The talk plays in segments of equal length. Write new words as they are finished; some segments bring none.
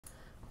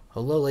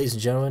Hello, ladies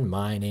and gentlemen.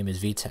 My name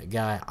is VTech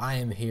Guy. I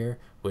am here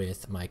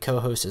with my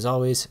co-host, as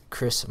always,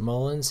 Chris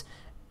Mullins.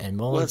 And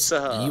What's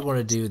Mullins, you up? want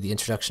to do the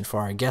introduction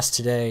for our guest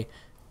today?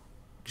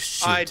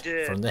 I Shoot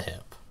from did. the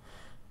hip.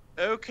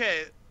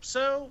 Okay,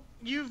 so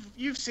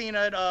you've seen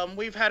it.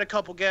 We've had a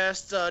couple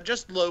guests,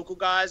 just local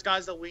guys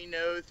that we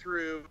know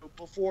through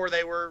before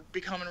they were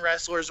becoming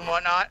wrestlers and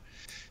whatnot.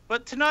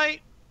 But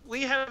tonight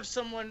we have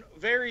someone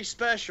very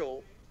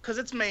special because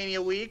it's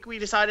Mania Week. We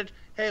decided,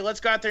 hey, let's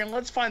go out there and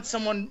let's find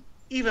someone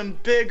even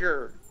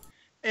bigger.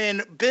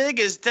 And big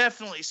is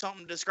definitely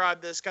something to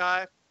describe this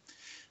guy.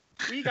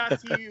 We got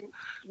to you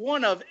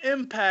one of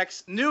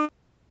Impact's newest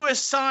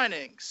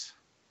signings,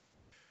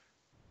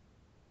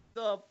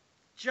 the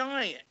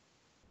giant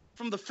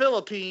from the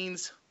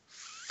Philippines,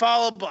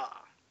 Fallah Bahh.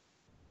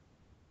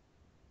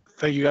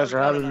 Thank you guys How's it for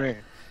going having tonight?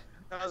 me.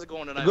 How's it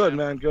going tonight, Good,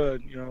 man? man.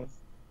 Good.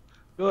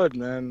 Good,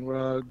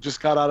 man. Just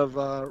got out of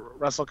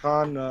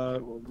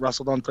WrestleCon.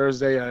 Wrestled on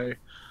Thursday.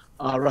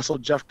 I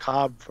wrestled Jeff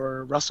Cobb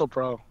for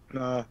WrestlePro.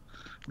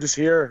 This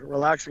here,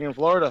 relaxing in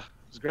Florida.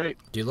 It's great.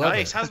 Do you love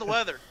Nice. it? How's the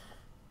weather?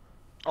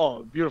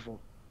 Oh, beautiful.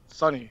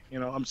 Sunny.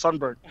 I'm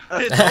sunburned.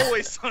 It's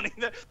always sunny.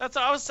 That's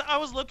I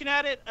was looking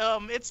at it.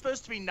 It's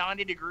supposed to be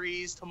 90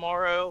 degrees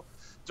tomorrow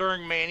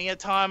during Mania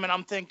time, and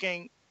I'm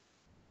thinking,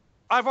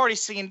 I've already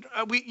seen.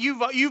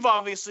 You've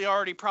obviously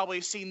already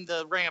probably seen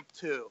the ramp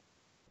too,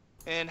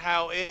 and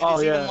how it Oh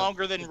is even yeah.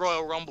 longer than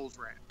Royal Rumble's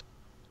ramp.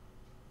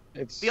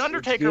 The It's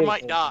Undertaker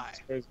might beautiful. die.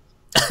 It's crazy.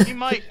 He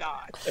might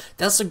die.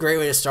 That's a great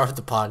way to start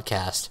the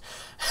podcast.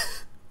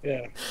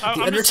 Yeah. The I'm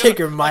just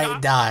Undertaker gonna-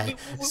 might die.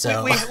 we,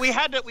 So we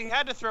had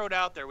to throw it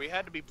out there. We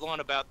had to be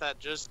blunt about that.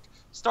 Just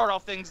start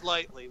off things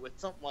lightly with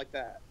something like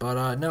that.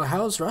 But no,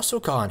 how's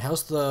WrestleCon?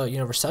 How's the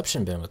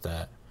reception been with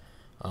that?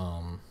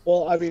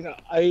 Well, I mean,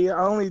 I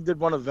only did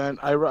one event.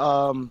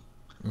 Mhm.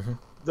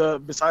 The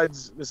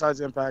besides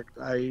Impact,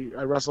 I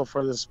wrestle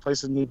for this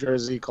place in New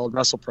Jersey called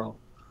WrestlePro.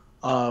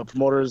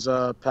 Promoters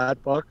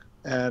Pat Buck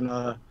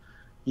and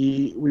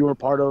we were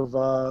part of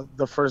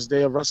the first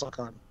day of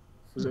WrestleCon.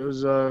 It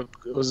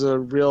was a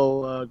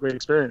real great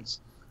experience.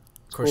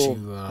 Of course,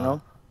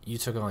 Cool, you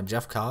took on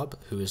Jeff Cobb,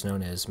 who is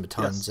known as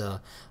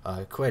Matanza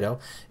Cueto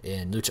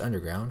in Lucha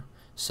Underground.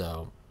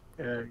 So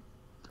Yeah,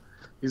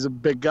 he's a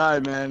big guy,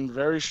 man.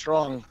 Very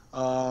strong.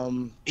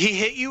 He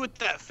hit you with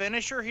that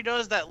finisher. He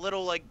does that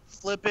little like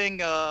flipping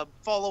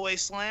fall away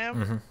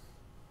slam.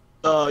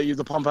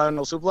 The pump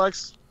handle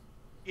suplex.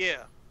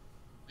 Yeah.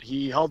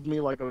 He held me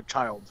like a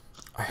child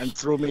and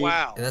threw me.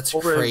 Wow. that's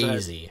Over his head.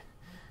 crazy.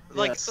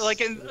 Yes.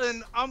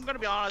 And I'm gonna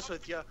be honest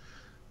with you.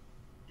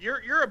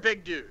 You're a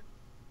big dude.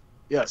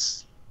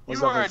 Yes. Was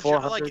You are up a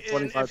at like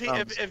 425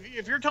 pounds.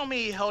 if you're telling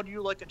me he held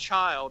you like a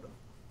child,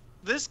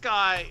 this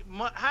guy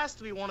has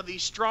to be one of the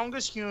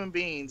strongest human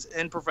beings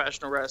in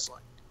professional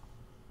wrestling.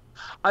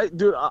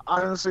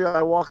 Honestly,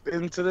 I walked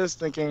into this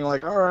thinking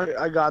like, all right,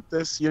 I got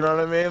this. You know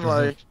what I mean?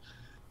 Like,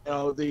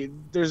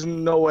 there's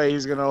no way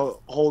he's gonna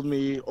hold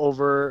me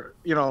over.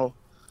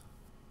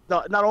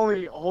 Not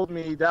only hold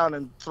me down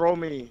and throw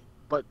me,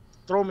 but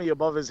throw me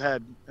above his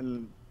head,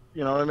 and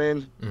you know what I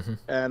mean?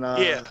 And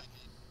Yeah.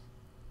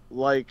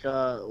 like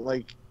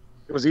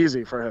it was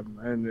easy for him,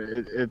 and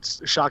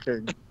it's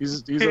shocking. He's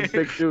a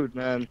big dude,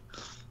 man.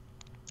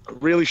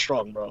 Really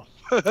strong, bro.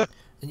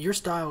 And your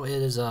style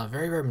is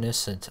very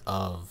reminiscent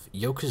of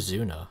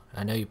Yokozuna.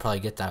 I know you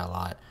probably get that a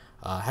lot.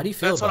 How do you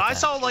feel That's what about I that?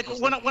 saw. Like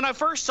when I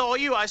first saw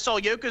you, I saw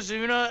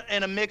Yokozuna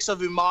and a mix of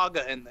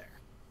Umaga in there.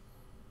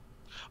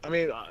 I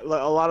mean, a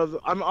lot of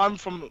I'm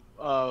from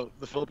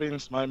the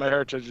Philippines. My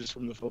heritage is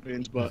from the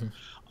Philippines, but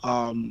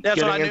That's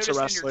getting what I into noticed in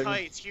your wrestling,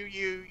 tights.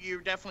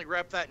 You definitely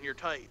rep that in your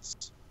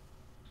tights.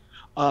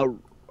 uh,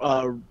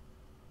 uh,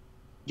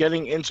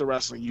 getting into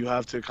wrestling, you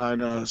have to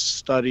kind of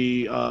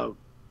study,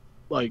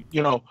 like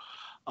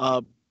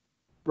uh,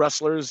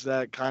 wrestlers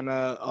that kind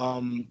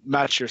of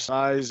match your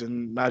size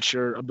and match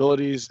your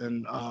abilities.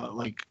 And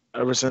like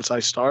ever since I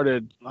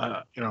started,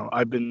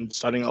 I've been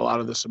studying a lot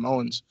of the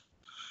Samoans.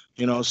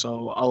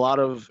 So a lot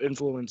of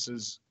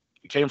influences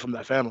came from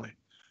that family.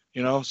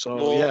 So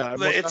Well, yeah,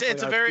 most it's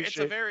definitely, a I very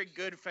appreciate.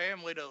 good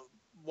family to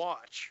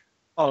watch.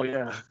 Oh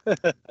yeah,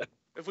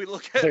 If we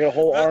look it's at like a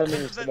whole army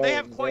of they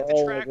have Samoans. They're quite the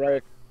all track like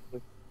right.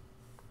 record.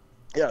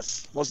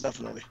 Yes, most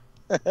definitely.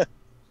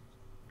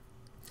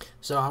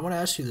 So I want to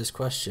ask you this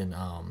question.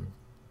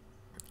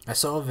 I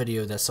saw a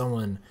video that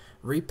someone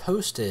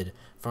reposted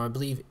from, I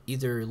believe,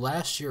 either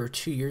last year or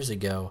 2 years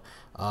ago,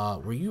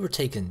 where you were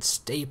taking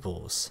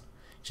staples,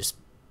 just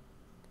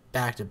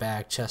back to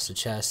back, chest to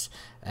chest,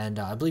 and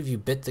I believe you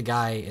bit the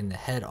guy in the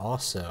head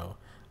also.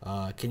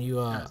 Can you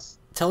Yes.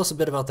 tell us a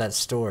bit about that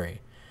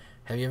story?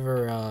 Have you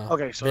ever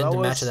Okay, so been that to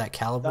a match was of that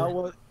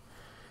caliber?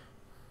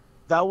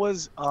 that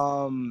was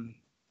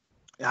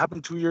it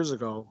happened 2 years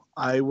ago.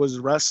 I was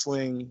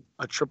wrestling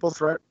a triple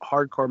threat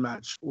hardcore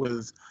match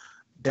with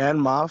Dan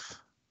Moff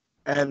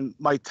and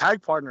my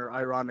tag partner,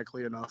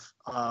 ironically enough,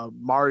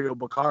 Mario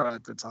Baccara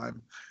at the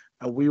time,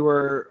 and we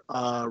were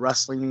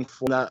wrestling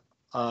for that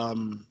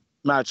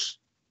match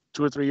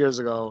 2 or 3 years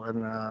ago,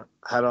 and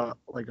had a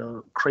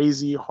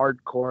crazy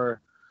hardcore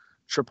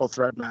triple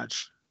threat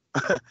match.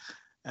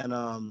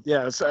 And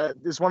yeah,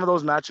 it's one of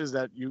those matches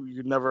that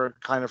you never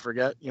kind of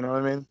forget. You know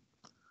what I mean?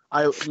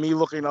 Me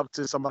looking up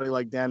to somebody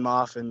like Dan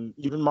Moff and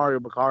even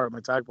Mario Baccara, my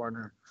tag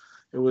partner,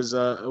 it was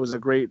a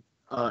great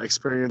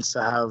experience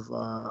to have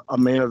a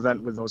main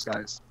event with those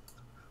guys.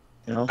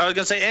 You know? I was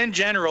gonna say, in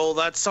general,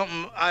 that's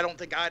something I don't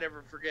think I'd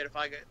ever forget if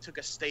I took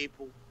a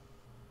staple.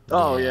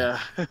 Oh yeah.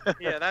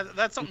 Yeah,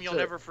 that's something you'll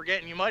never forget,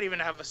 and you might even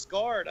have a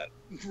scar that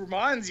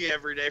reminds you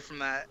every day from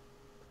that.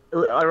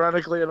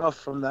 Ironically enough,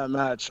 from that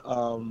match,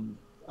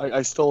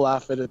 I still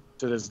laugh at it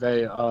to this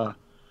day.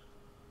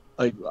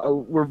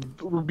 We're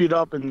beat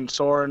up and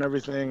sore and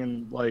everything,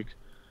 and like,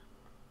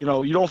 you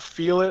know, you don't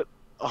feel it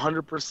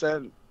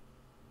 100%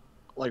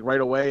 like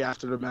right away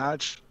after the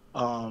match,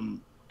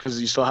 because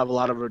you still have a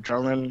lot of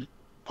adrenaline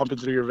pumping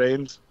through your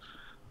veins.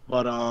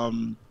 But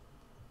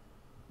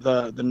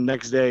the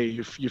next day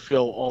you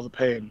feel all the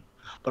pain.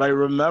 But I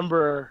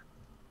remember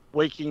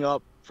waking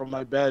up from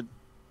my bed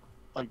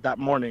like that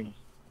morning,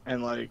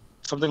 and like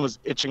something was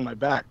itching my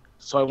back,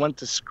 so I went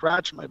to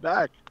scratch my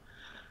back.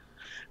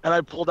 And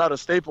I pulled out a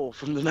staple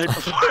from the night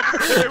before.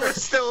 It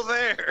was still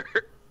there.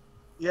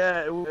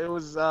 Yeah, it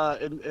was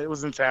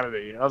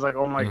insanity. I was like,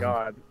 oh my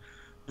god.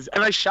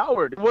 And I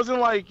showered. It wasn't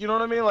like, you know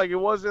what I mean? Like, it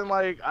wasn't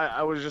like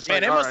I was just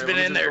man, like, it must have been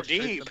in there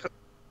deep.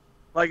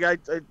 Like I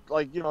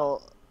like, you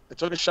know, I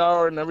took a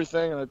shower and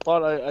everything, and I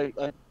thought I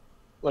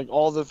like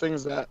all the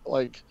things that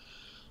like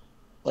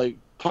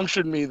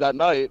punctured me that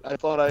night, I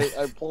thought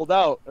I pulled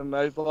out, and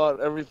I thought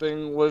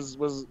everything was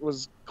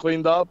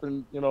cleaned up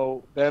and, you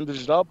know,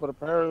 bandaged up, but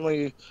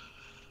apparently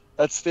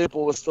that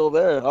staple was still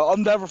there. I'll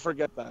never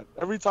forget that.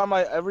 Every time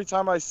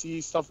I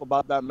see stuff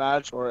about that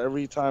match, or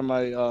every time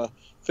I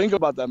think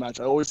about that match,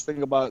 I always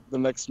think about the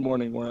next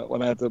morning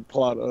when I had to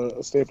pull out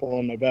a staple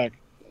on my back.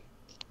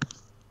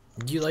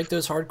 Do you like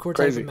those hardcore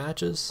type of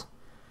matches?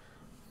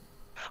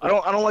 I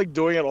don't like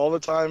doing it all the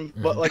time,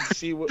 but like,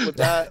 see with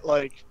that,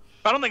 like,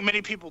 I don't think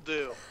many people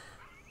do.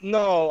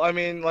 No, I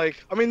mean,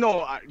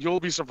 no, you'll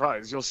be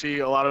surprised. You'll see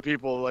a lot of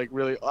people like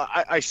really.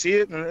 I see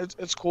it, and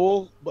it's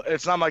cool, but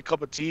it's not my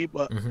cup of tea.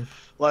 But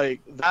like,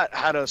 that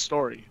had a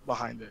story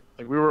behind it.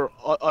 Like,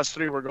 us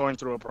three were going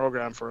through a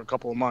program for a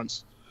couple of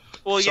months.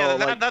 Well, yeah,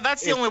 so,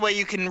 that's the only way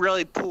you can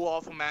really pull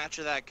off a match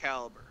of that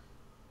caliber.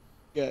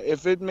 Yeah,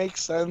 if it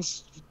makes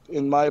sense,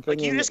 in my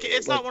opinion. Like,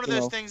 it's not one of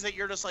those things that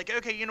you're just like,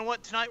 okay, you know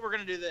what, tonight we're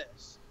gonna do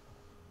this.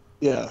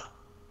 Yeah.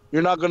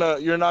 You're not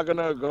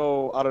gonna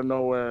go out of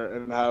nowhere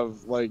and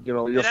have, like, you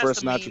know, your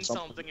first match or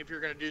something if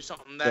you're gonna do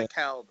something that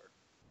caliber.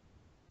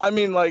 I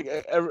mean, like,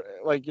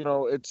 you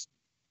know, it's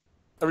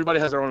everybody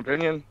has their own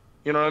opinion.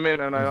 You know what I mean?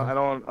 And I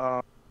don't,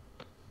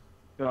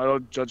 you know, I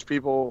don't judge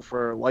people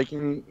for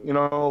liking, you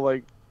know,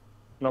 like,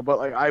 you know, but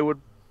like I would,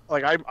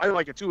 like, I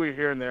like it too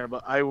here and there,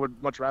 but I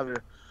would much rather,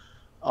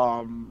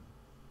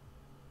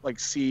 like,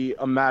 see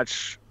a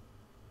match,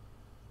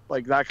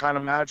 like that kind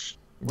of match,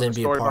 than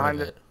be a part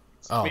of it.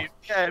 Oh.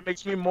 Yeah, it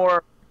makes me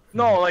more.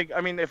 No, like, I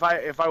mean, if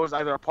I was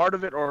either a part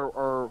of it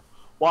or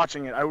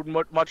watching it, I would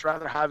much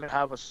rather have a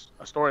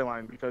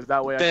storyline, because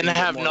that way then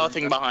have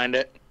nothing behind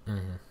it.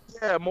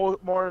 Yeah,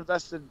 more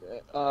invested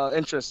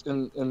interest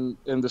in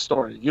the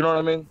story. You know what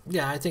I mean?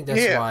 Yeah, I think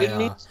that's why. It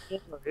needs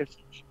it's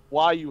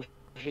why you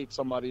hate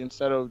somebody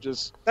instead of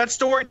just that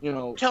story. You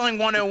know, telling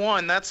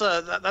 101. That's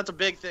a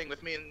big thing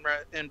with me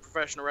in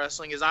professional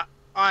wrestling. Is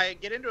I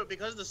get into it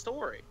because of the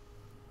story.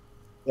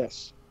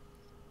 Yes.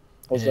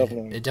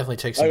 It definitely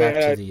takes you back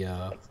to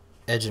the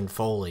Edge and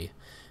Foley,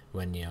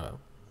 when, you know,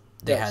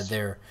 they had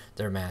their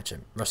match at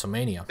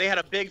WrestleMania. They had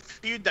a big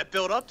feud that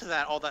built up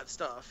to all that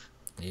stuff.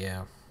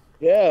 Yeah.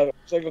 Yeah,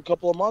 it's like a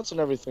couple of months and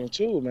everything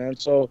too, man.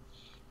 So,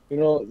 you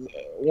know,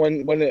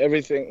 when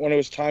it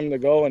was time to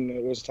go and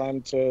it was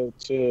time to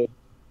you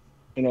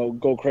know,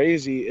 go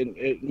crazy,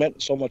 it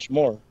meant so much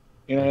more.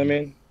 You know what I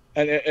mean?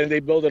 And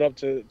they build it up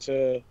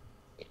to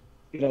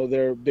you know,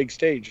 their big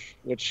stage,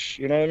 which,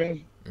 you know what I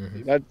mean?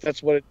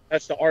 That's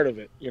the art of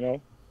it, you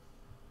know?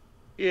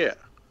 Yeah.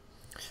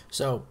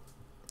 So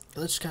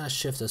let's kind of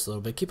shift this a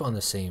little bit. Keep on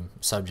the same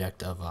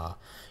subject of,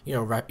 you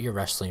know, your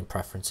wrestling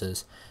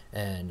preferences.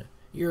 And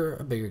you're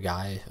a bigger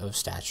guy of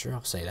stature.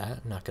 I'll say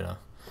that. I'm not gonna,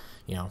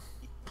 you know,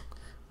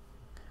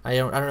 I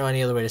don't know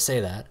any other way to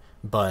say that.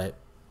 But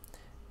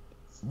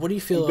what do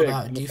you feel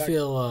about? Do you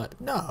feel?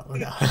 No. Do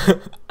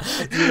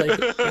you like?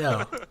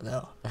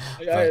 No.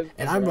 But,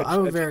 and I'm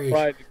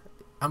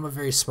a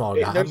very small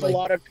guy. There's a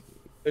lot of.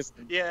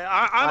 Yeah,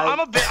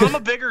 I'm a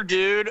bigger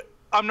dude.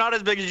 I'm not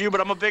as big as you, but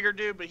I'm a bigger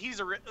dude.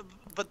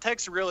 But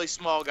Tech's a really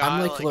small guy.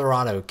 I'm like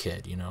Colorado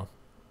kid, you know.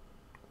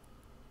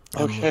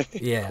 Okay.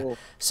 Yeah. Cool.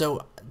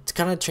 So to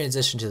kind of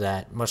transition to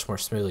that much more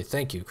smoothly,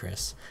 thank you,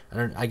 Chris.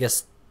 I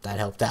guess that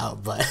helped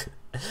out. But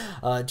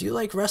do you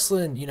like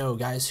wrestling? You know,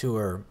 guys who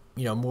are,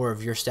 you know, more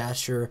of your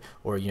stature,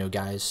 or, you know,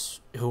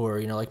 guys who are,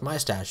 you know, like my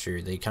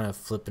stature? They kind of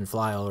flip and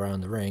fly all around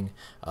the ring.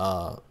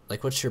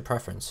 Like, what's your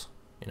preference?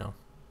 You know.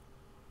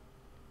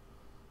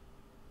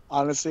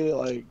 Honestly,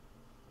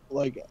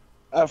 like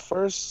at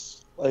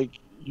first, like,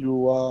 you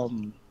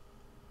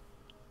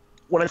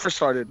when I first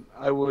started,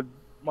 I would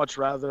much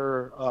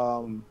rather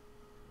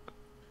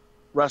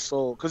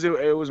wrestle because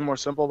it was more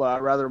simple, but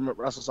I'd rather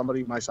wrestle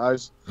somebody my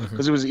size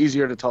because it was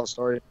easier to tell a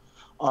story.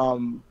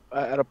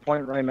 At a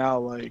point right now,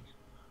 like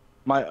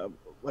my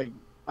like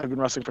I've been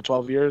wrestling for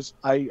 12 years.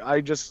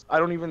 I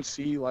don't even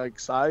see like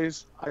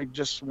size. I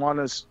just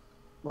want to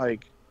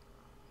like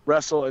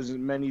wrestle as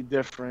many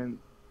different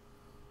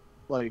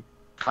like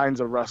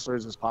kinds of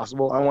wrestlers as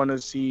possible. I want to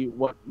see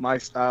what my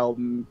style,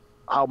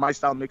 how my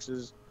style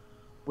mixes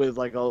with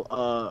like a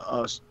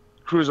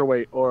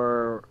cruiserweight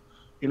or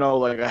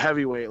like a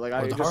heavyweight. Like Or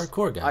I the just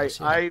hardcore guys.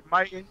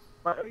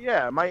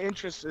 my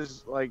interest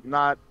is like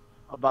not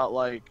about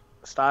like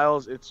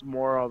styles. It's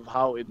more of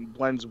how it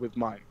blends with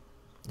mine.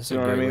 That's You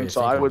a know what I great way mean? of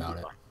So I thinking would, about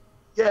it.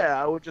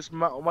 yeah, I would just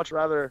much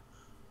rather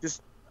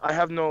just. I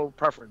have no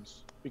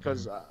preference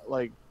because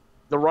like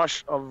the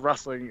rush of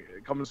wrestling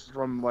comes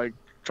from like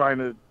trying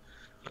to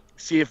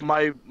see if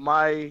my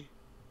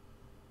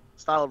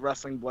style of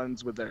wrestling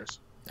blends with theirs.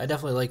 I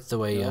definitely like the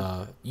way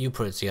Yeah. you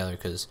put it together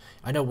because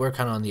I know we're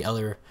kind of on the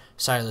other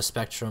side of the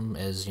spectrum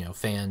as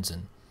fans,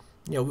 and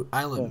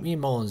me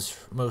and Mullins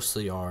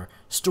mostly are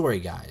story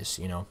guys.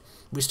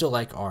 We still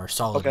like our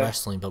solid Okay.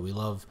 wrestling, but we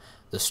love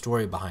the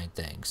story behind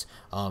things.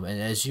 And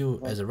as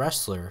as a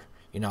wrestler,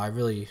 I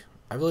really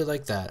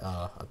like that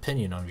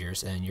opinion of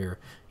yours and your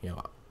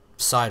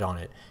side on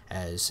it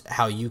as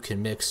how you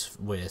can mix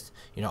with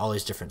all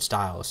these different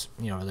styles,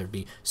 whether it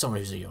be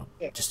someone who's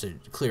just a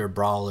clear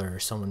brawler, or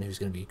someone who's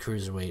going to be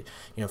cruiserweight,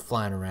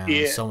 flying around,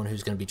 Yeah. someone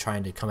who's going to be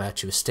trying to come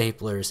at you with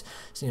staplers,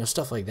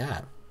 stuff like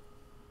that.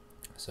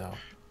 So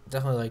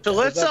definitely like So that.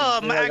 let's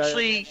Like,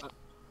 actually.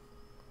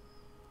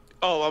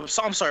 Oh,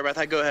 I'm sorry about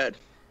that. Go ahead.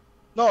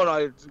 No,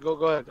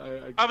 go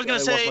ahead. I was gonna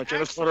lost say my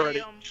train of thought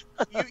actually,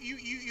 already.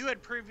 you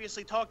had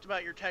previously talked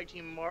about your tag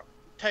team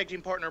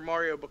partner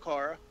Mario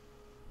Baccara.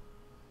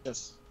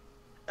 Yes.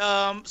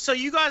 So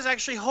you guys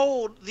actually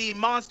hold the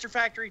Monster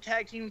Factory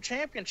Tag Team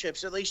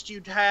Championships. At least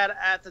you'd had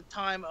at the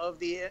time of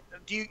the.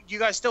 Do you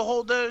guys still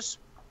hold those?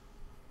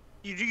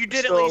 You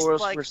did at least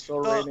like we're still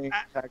reigning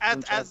tag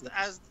team champions.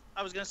 as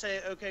I was gonna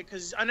say, okay,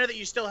 because I know that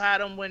you still had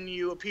them when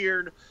you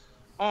appeared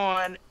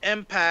on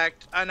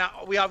Impact.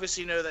 We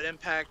obviously know that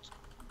Impact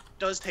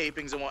does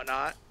tapings and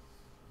whatnot.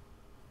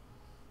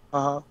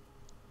 No,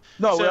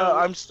 So-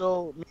 I'm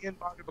still. Me and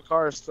Mario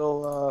Bakar are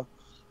still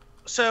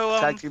So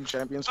tag team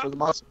champions for the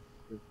Monster.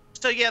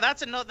 So yeah,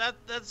 that's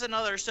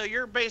another. So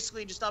you're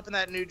basically just up in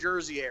that New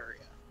Jersey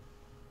area.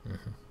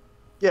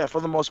 Yeah,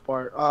 for the most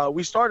part.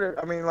 We started.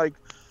 I mean, like,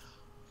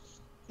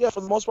 yeah,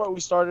 for the most part, we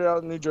started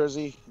out in New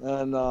Jersey,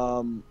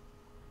 and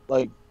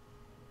like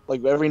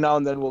every now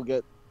and then we'll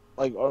get,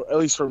 like, or at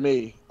least for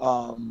me,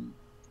 I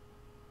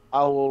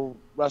will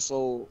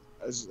wrestle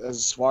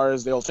as far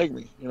as they'll take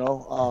me.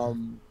 A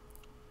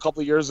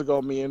couple of years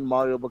ago, me and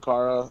Mario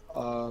Baccara,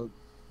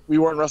 we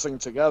weren't wrestling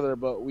together,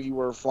 but we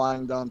were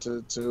flying down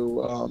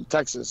to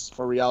Texas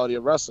for Reality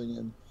of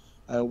Wrestling,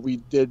 and we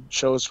did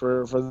shows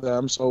for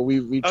them. So we I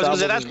was gonna traveled.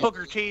 say that's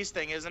Booker T's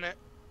thing, isn't it?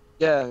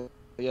 Yeah.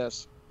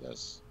 Yes.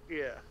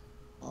 Yeah.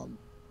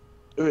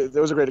 It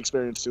was a great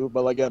experience too.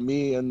 But like, yeah,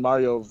 me and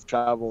Mario have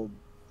traveled.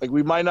 Like,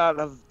 we might not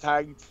have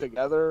tagged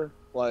together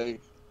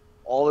like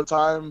all the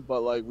time,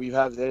 but like we've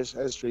had this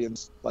history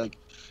and like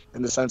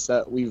in the sense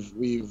that we've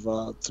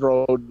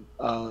thrown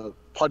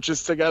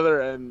punches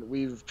together and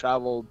we've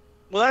traveled.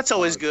 Well, that's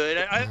always good.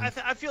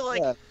 I feel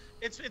like Yeah.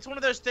 it's one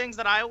of those things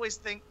that I always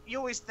think. You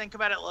always think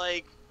about it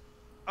like,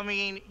 I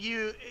mean,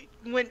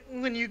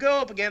 when you go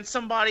up against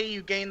somebody,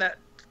 you gain that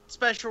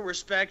special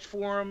respect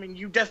for them, and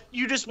you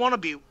just want to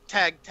be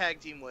tag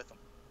team with them.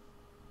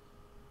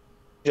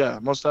 Yeah,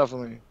 most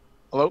definitely.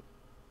 Hello.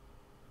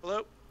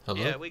 Hello. Hello?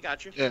 Yeah, we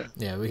got you.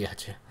 Yeah, we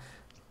got you.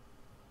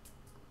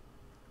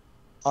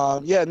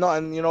 Yeah, no,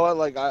 and you know what?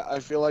 Like, I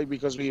feel like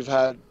because we've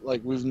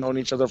known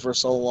each other for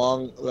so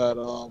long that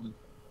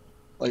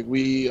like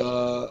we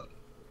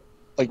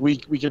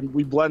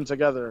blend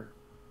together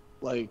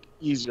like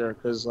easier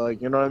because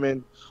like, you know what I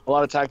mean. A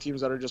lot of tag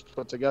teams that are just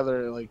put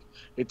together, like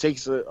it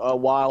takes a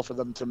while for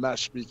them to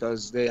mesh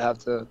because they have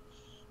to,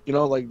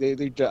 like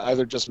they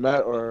either just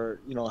met or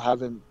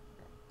haven't,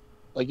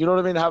 like, you know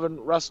what I mean, haven't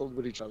wrestled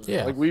with each other.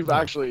 Yeah, Like we've yeah.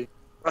 actually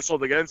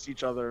wrestled against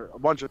each other a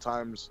bunch of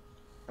times.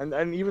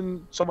 And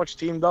even so much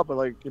teamed up, but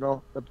like,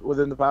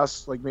 within the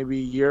past like maybe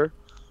year,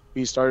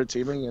 we started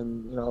teaming,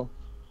 and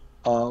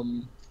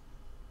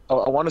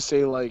I want to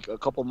say like a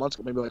couple months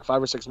ago, maybe like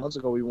 5 or 6 months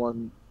ago, we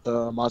won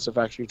the Monster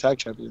Factory Tag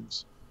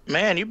Champions.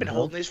 Man, you've been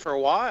holding these for a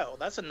while.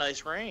 That's a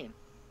nice reign.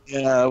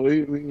 Yeah,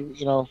 we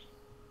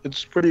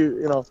it's pretty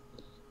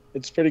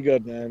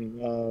good,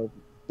 man.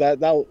 That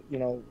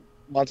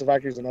Monster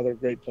Factory is another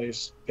great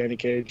place. Danny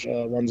Cage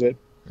runs it.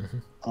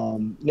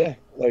 Yeah,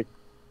 like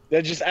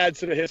that just adds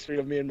to the history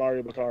of me and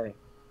Mario Baccara.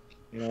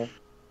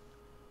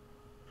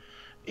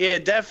 Yeah,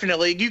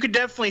 definitely. You could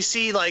definitely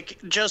see, like,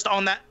 just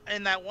in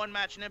that one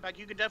match in Impact,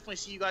 you could definitely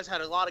see you guys had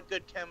a lot of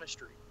good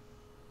chemistry.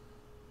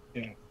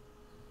 Yeah.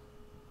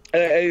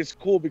 And it's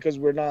cool because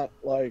we're not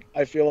like,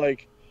 I feel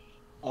like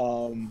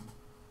we're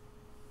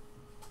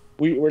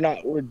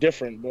we're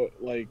different, but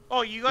like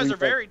Oh, you guys we are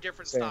very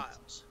different same.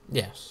 styles.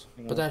 Yes,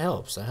 You know? but that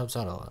helps. That helps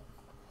out a lot.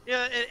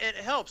 Yeah, it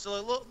helps.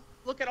 So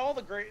look at all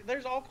the great.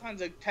 There's all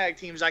kinds of tag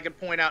teams I could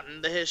point out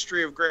in the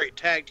history of great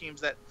tag teams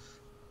that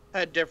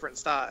had different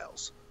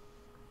styles.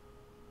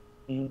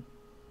 Mhm.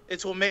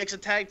 It's what makes a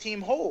tag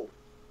team whole.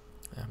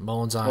 Yeah,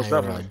 Mullins Eye Most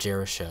or definitely.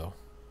 Jericho.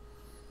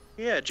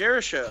 Yeah,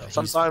 Jericho. Yeah,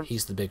 Sometimes-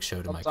 he's the big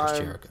show to my Chris sometimes-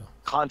 Jericho.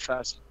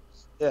 Contrast.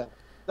 Yeah,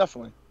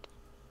 definitely.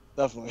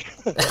 You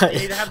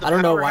need to have the I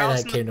don't know why powerhouse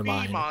that and came the to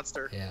mind.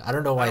 monster. Yeah, I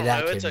don't know why I don't that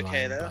know, came it's to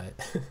okay, mind.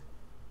 though.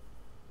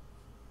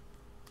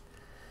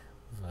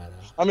 But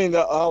I mean,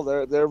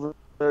 they're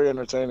very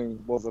entertaining,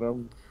 both of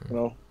them. You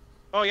know,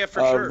 Oh yeah,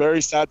 for sure.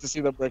 very sad to see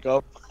them break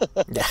up.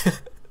 yeah.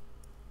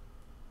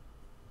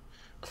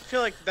 I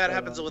feel like that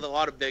happens with a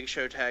lot of big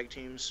show tag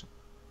teams.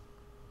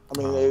 I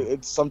mean,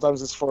 it's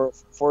sometimes it's for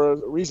a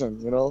reason,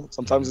 you know.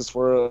 Sometimes it's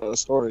for a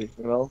story,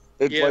 you know.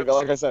 It's Yeah.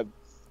 like I said,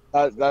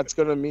 that's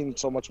gonna mean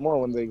so much more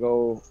when they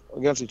go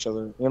against each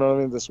other. You know what I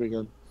mean? This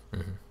weekend.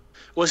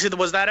 Was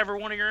that ever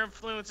one of your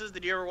influences?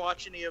 Did you ever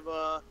watch any of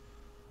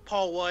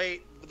Paul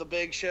White, The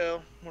Big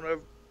Show?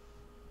 Whatever.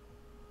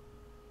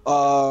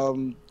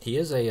 He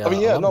is a. I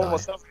mean, yeah, no, alumni.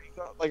 most definitely.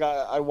 Like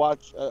I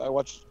watch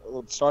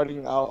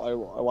starting out. I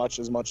watch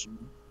as much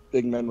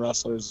big men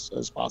wrestlers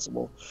as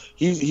possible.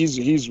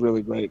 He's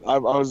really great. I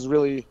was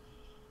really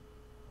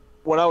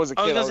when I was a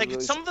kid. I was gonna say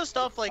really some of the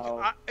stuff like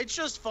how- it's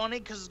just funny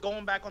because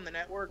going back on the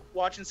network,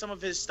 watching some of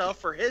his stuff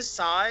for his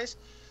size,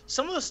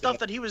 some of the stuff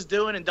that he was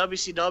doing in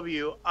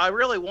WCW, I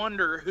really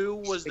wonder who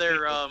was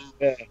their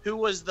Yeah. who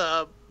was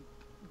the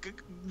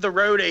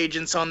road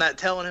agents on that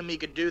telling him he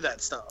could do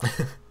that stuff.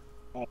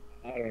 I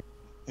don't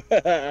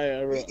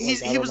know.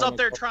 He was up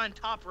there trying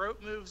top rope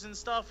moves and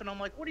stuff, and I'm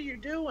like, what are you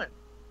doing?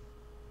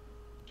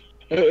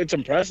 It's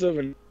impressive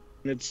and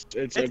it's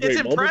a great It's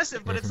moment.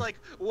 impressive, but it's like,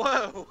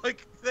 whoa,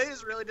 like they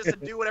just really just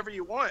do whatever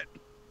you want.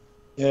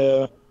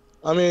 Yeah,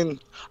 I mean,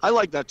 I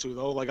like that too,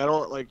 though. Like, I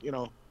don't like, you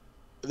know,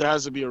 there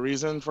has to be a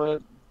reason for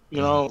it,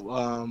 you know.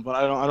 But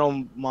I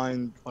don't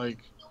mind like.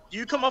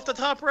 You come off the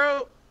top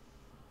rope.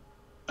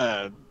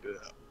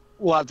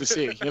 We'll have to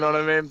see. You know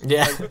what I mean?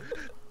 Yeah.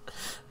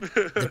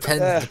 Like,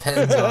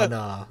 depends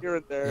on. here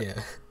and there.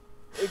 Yeah.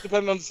 It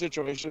depends on the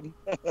situation.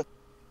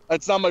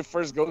 It's not my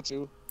first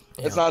go-to.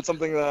 It's Yeah. not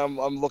something that I'm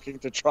looking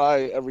to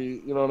try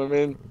every. You know what I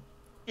mean?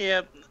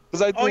 Yeah.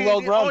 Because I do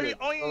well-grounded.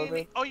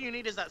 All you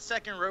need is that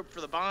second rope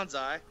for the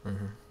bonsai.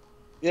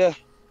 Yeah,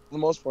 for the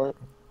most part.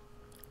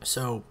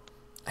 So,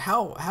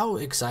 how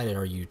excited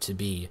are you to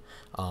be?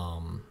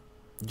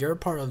 You're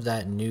part of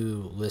that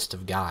new list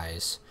of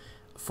guys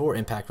for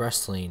Impact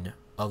Wrestling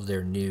of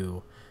their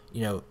new,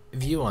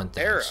 view on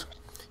things. Era.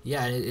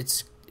 Yeah,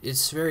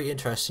 it's very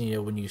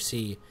interesting. When you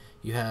see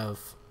you have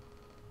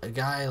a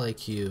guy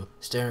like you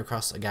staring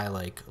across a guy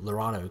like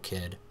Laredo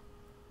Kid,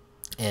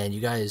 and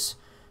you guys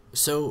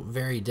so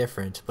very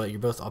different, but you're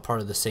both a part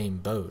of the same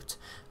boat.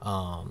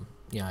 I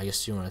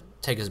guess you want to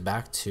take us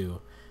back to,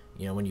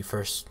 when you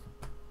first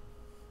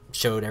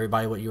showed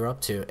everybody what you were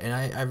up to, and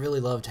I really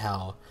loved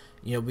how,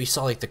 we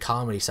saw like the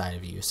comedy side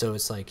of you. So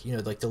it's like,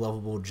 like the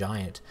lovable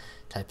giant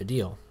type of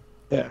deal.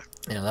 Yeah.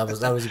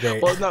 That was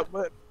great. Well, no,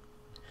 but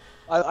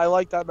I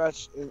like that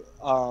match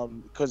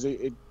because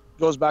it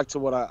goes back to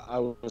what I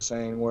was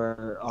saying,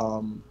 where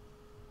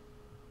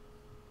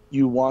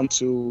you want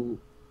to,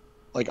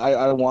 like,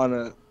 I want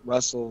to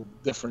wrestle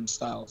different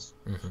styles.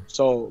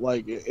 So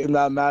like in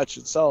that match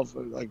itself,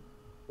 like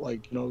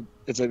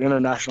it's an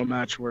international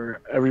match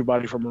where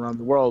everybody from around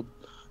the world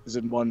is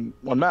in one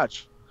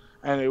match,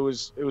 and it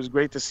was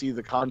great to see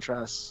the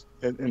contrast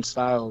in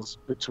styles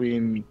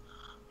between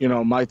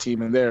my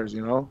team and theirs.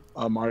 Mario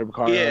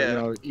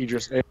Bacaro,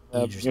 Idris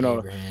Elba,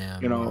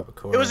 Abraham,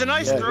 It was a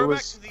nice Yeah, it throwback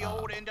was- to the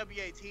old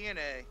NWA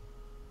TNA.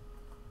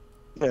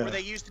 Yeah. Where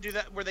they used to do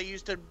that, where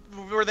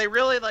they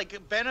really like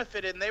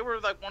benefited, and they were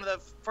like one of the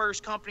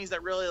first companies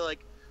that really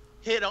like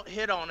hit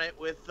on it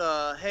with,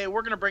 hey,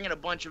 we're gonna bring in a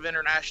bunch of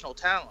international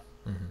talent.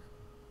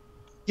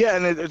 Yeah,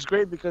 and it's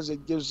great because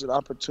it gives an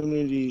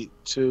opportunity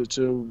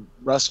to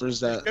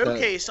wrestlers that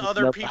Showcase that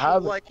other never people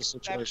have like this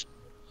situation.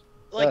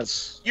 Like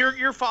Yes.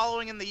 your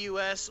following in the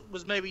U.S.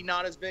 was maybe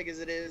not as big as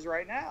it is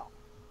right now.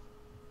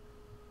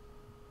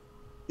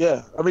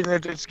 Yeah, I mean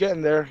it's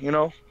getting there.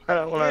 Yeah.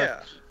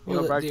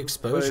 Well, the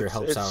exposure but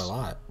helps out a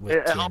lot with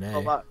It TNA. helped a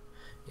lot.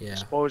 Yeah.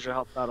 Exposure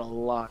helped out a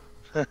lot.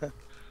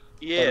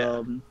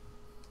 Yeah.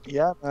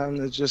 Yeah, man.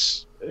 It's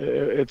just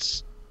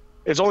it's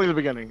only the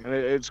beginning, and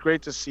it's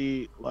great to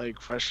see like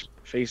fresh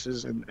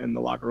faces in the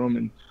locker room,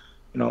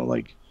 and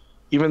like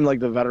even like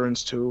the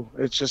veterans too.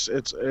 It's just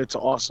it's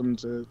awesome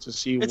to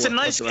see. It's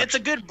what it's a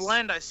good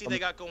blend. I see they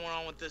got going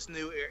on with this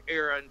new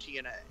era in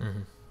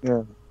TNA.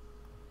 Yeah.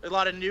 A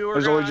lot of newer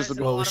There's guys. always just a- and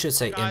a Well, we lot of should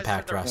say guys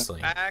Impact that are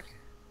Wrestling. back.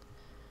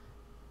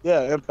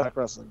 Yeah, Impact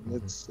Wrestling.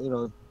 It's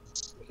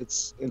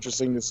it's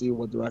interesting to see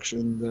what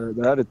direction they're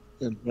headed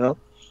in.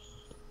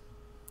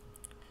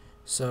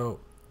 So,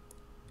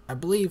 I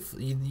believe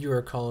you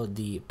are called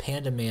the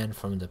Panda Man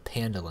from the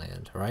Panda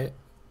Land, right?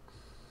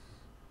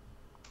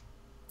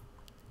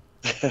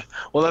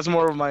 Well, that's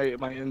more of my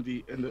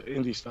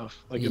indie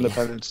stuff, like Yeah.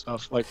 independent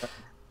stuff. Like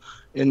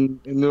in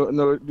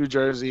New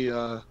Jersey,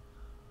 I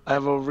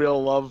have a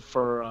real love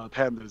for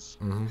pandas,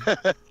 Hmm.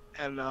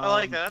 and I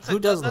like that. Who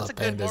doesn't That's love a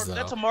good pandas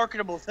that's though? a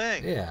marketable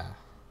thing. Yeah.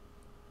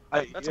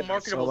 That's a so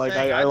marketable like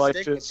thing. I I'd like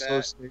stick to with that.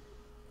 associate.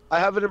 I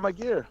have it in my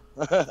gear.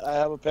 I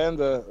have a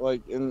panda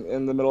like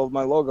in the middle of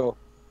my logo.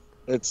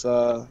 It's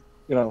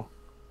you know,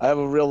 I have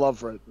a real love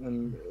for it,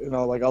 and you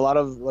know, like a lot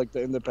of like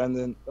the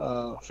independent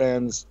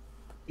fans,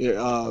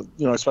 yeah,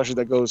 you know, especially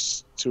that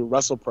goes to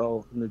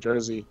WrestlePro in New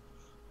Jersey,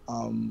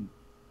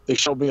 they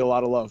showed me a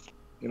lot of love,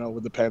 you know,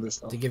 with the panda They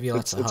stuff. give you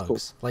lots of It's cool.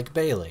 hugs, like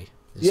Bailey,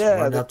 just Yeah,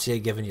 running up to you,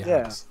 giving you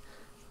yeah, hugs.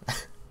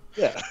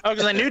 yeah. Oh,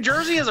 because like, New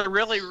Jersey has a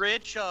really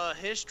rich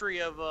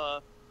history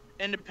of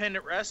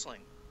independent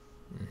wrestling.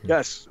 Hmm.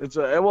 Yes, it's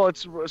well,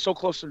 it's so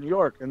close to New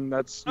York, and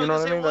that's I you was know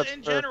gonna what I say, mean. well, That's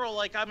in general,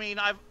 like I mean,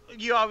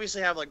 you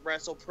obviously have like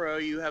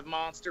WrestlePro, you have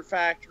Monster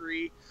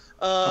Factory.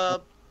 Uh,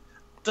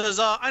 does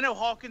I know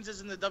Hawkins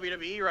is in the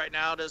WWE right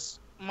now. Does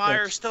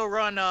Myers yes, still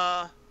run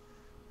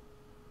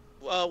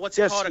what's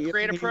it yes. called, a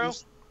Creative Pro?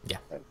 Yeah,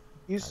 I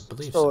He's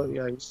believe still so.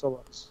 yeah, he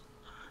still is.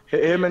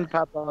 Him Yeah, and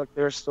Pat Buck,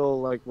 they're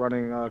still like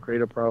running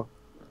Creative Pro.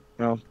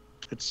 You know,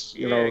 it's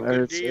you yeah, know, and good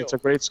it's deal. a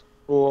great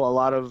school. A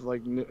lot of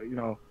like you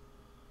know,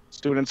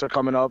 students are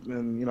coming up,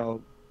 and you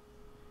know,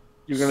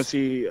 you're gonna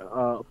see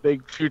a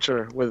big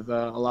future with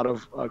a lot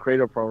of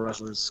Creative Pro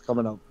wrestlers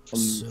coming up from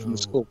the So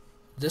school.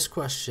 this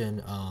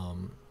question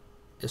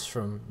is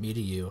from me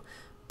to you,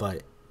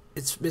 but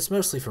it's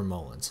mostly from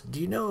Mullins. Do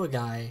you know a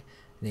guy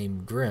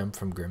named Grim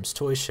from Grimm's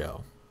Toy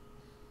Show?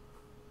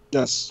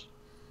 Yes.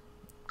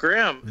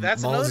 Grim,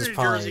 that's Mullins another is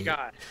New Jersey probably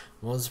guy.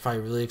 Mullins is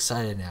probably really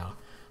excited now.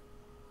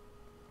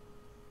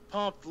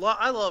 Pumped.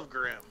 I love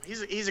Grim.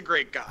 He's a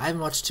great I guy.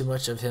 haven't watched too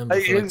much of him, but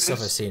Hey, for like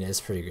stuff I've seen, it's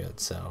pretty good.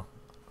 So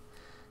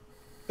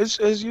his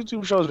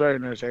YouTube show is very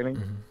entertaining.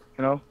 mhm.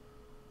 You know,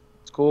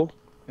 it's cool.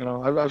 You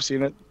know, I've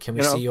seen it. Can we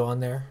You see know, you on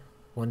there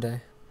one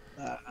day?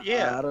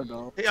 Yeah. I don't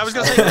know. I was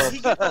gonna say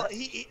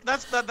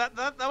 'cause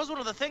that was one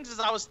of the things is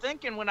I was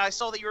thinking when I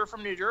saw that you were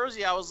from New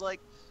Jersey. I was like,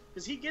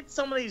 because he gets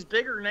some of these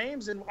bigger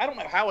names, and I don't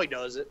know how he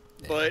does it,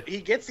 but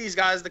he gets these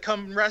guys to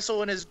come and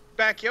wrestle in his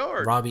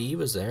backyard. Robbie E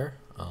was there.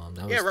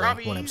 That was Yeah, the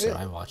Robbie one E. episode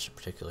I watched in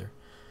particular.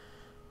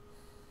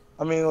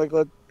 I mean, like,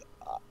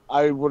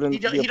 I wouldn't. He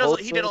be did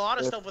opposed he to did a it lot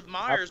of if stuff with it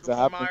Myers happens, it before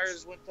happens.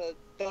 Myers went to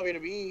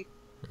WWE.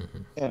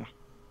 Hmm. Yeah.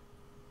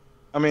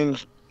 I mean,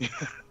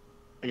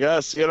 I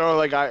guess you know,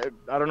 like I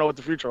don't know what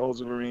the future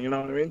holds for me. You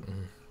know what I mean?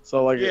 Mhm.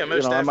 So like, Yeah, you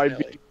most know, I might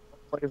definitely.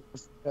 be.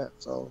 Yeah,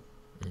 so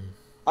Mhm.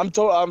 I'm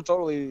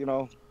totally, you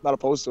know, not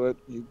opposed to it.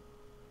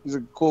 He's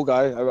a cool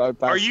guy. I Are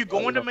passed, you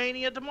going you to know.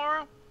 Mania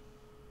tomorrow?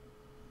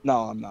 No,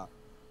 I'm not.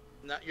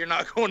 No, you're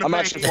not going to I'm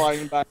Mania. actually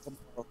flying back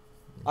tomorrow.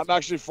 I'm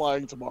actually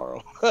flying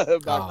tomorrow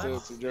back Oh.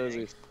 to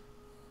Jersey.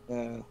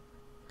 Yeah.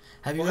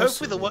 Have you Well,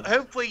 wrestled?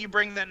 hopefully you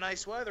bring that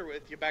nice weather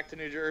with you back to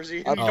New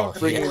Jersey. I'm You don't Oh, have to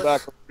bringing feel it.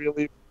 back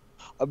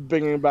I'm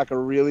bringing back a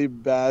really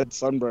bad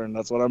sunburn.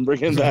 That's what I'm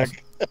bringing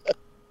back.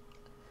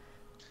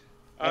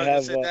 I was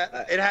gonna say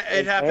that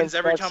it happens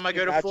every time I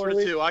go to Florida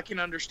naturally. too. I can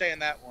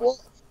understand that one. Well,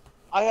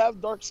 I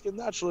have dark skin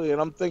naturally,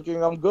 and I'm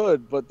thinking I'm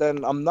good, but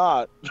then I'm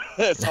not.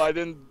 So I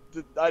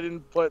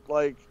didn't put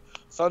like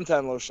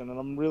suntan lotion, and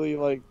I'm really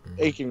like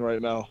aching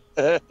right now.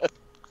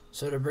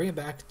 So to bring it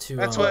back to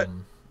That's what-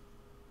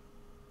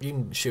 you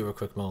can shoot a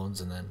quick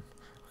Mullins and then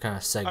kind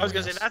of segue. I was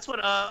gonna say us. that's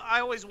what I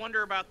always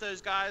wonder about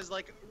those guys,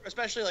 like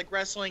especially like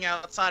wrestling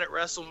outside at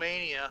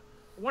WrestleMania.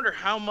 I wonder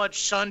how much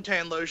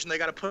suntan lotion they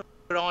got to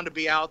put on to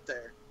be out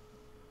there,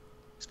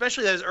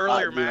 especially those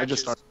earlier Dude, I matches.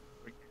 just started,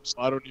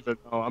 so I don't even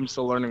know. I'm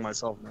still learning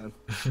myself, man.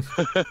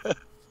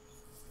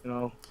 You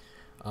know.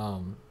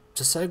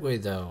 To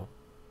segue though,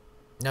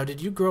 now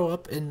did you grow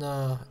up in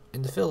the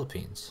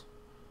Philippines?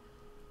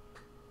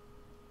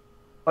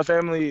 My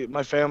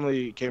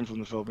family came from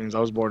the Philippines. I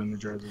was born in New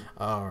Jersey,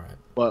 All right.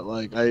 but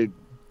like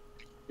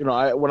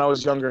when I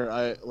was younger,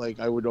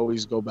 I would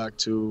always go back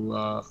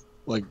to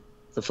like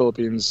the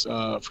Philippines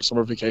for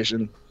summer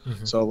vacation.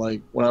 Mhm. So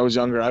like when I was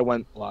younger, I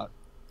went a lot.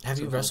 Have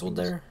to you the wrestled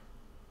Philippines. there?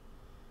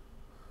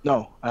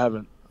 No, I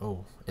haven't.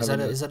 Oh,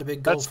 Haven't is that a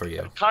big goal That's for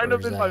you? kind Or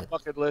of is in my that-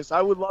 bucket list.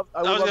 I would love. I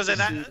I was would gonna love say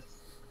to see.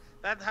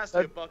 that has to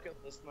be a bucket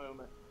list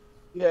moment.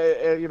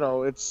 Yeah, you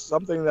know, it's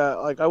something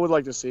that like I would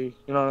like to see.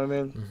 You know what I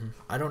mean? Mhm.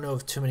 I don't know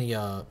of too many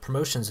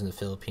promotions in the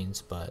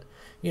Philippines, but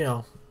you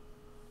know,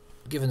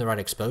 given the right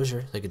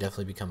exposure, they could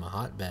definitely become a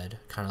hotbed,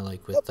 kind of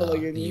like with Yeah, but,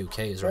 like, the UK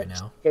is right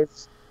now.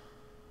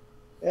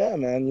 Yeah,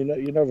 man.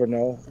 You never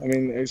know. I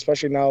mean,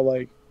 especially now,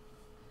 like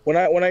when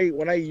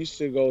I used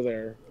to go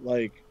there,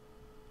 like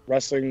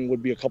wrestling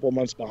would be a couple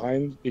months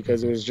behind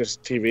because it was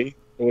just TV.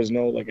 There was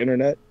no like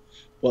internet.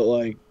 But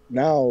like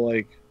now,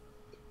 like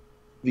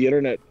the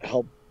internet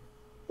helped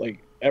like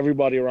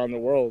everybody around the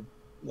world,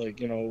 like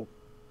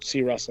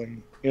see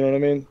wrestling. You know what I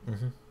mean?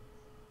 Hmm.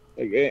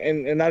 Like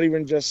and not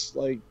even just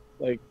like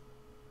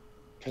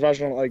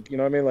professional, like what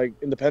I mean, like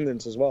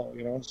independents as well.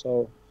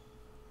 So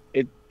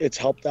it's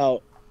helped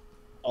out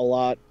a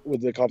lot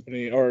with the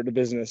company or the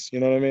business. You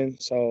know what I mean?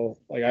 So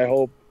like I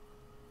hope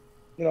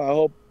I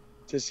hope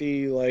to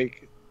see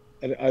like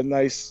a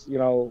nice,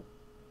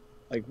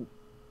 like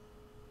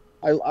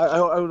I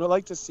would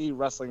like to see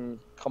wrestling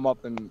come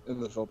up in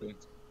the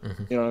Philippines.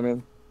 Hmm. You know what I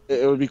mean?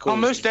 It would be cool. Oh,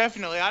 to most see.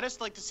 definitely. I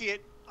just like to see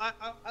it.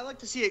 I like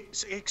to see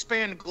it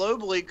expand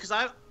globally because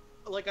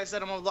like I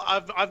said,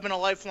 I've been a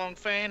lifelong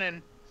fan,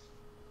 and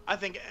I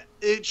think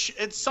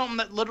it's something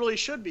that literally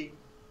should be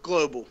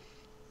global.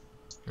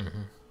 Hmm.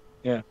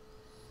 Yeah.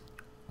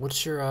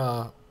 What's your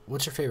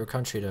favorite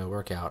country to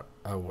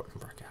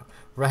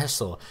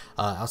wrestle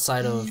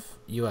outside of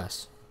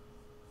U.S.?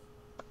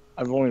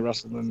 I've only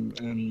wrestled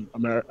in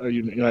America,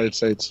 United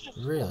States.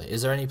 Really?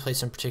 Is there any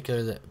place in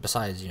particular that,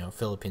 besides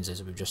Philippines,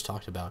 as we've just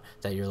talked about,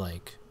 that you're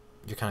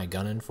kind of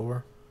gunning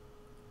for?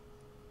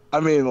 I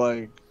mean,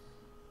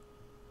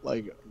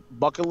 like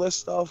bucket list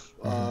stuff.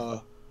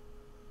 Mhm.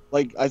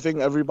 Like I think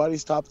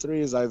everybody's top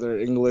three is either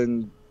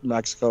England,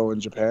 Mexico,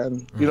 and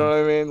Japan. You know Mhm. what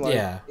I mean? Like,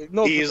 Yeah.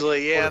 no,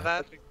 Easily, yeah.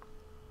 That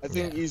I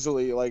think Yeah.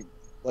 easily like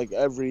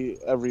every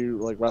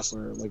like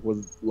wrestler like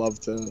would love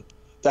to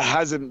that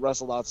hasn't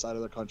wrestled outside of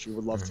their country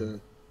would love Mhm.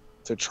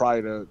 to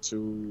try to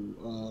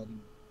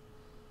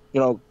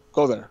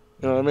go there.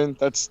 You know what I mean?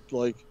 That's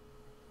like,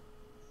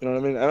 you know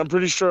what I mean? And I'm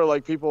pretty sure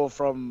like people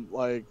from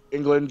like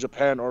England,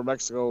 Japan, or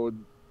Mexico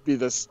would be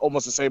this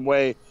almost the same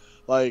way,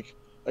 like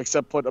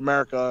except put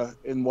America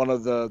in one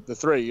of the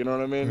three. You know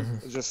what I mean?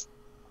 Mhm. It's just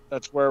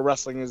that's where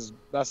wrestling is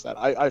best at.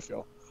 I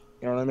feel.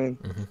 You know what I mean?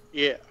 Mhm.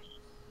 yeah.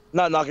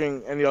 Not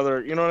knocking any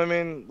other. You know what I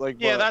mean? Like,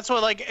 Yeah, but that's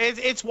what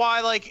it's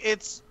why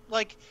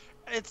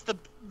it's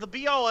the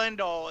be all end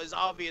all is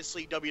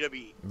obviously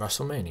WWE.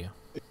 WrestleMania.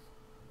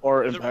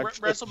 or The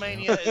Impact.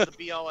 WrestleMania is the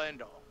be all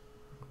end all.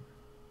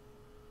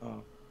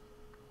 Oh.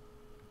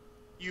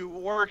 You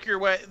work your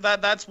way.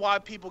 That's why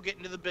people get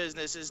into the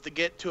business is to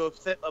get to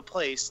a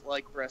place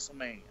like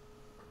WrestleMania.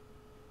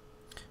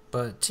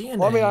 But TNA.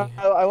 Well, I mean,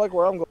 I like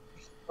where I'm going.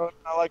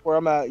 I like where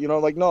I'm at. You know,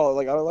 like no,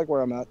 like I like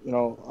where I'm at. You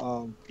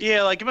know,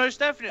 Yeah, like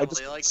most I definitely.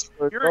 just Like see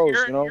where it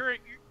goes. You know, you're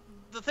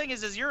the thing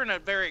is you're in a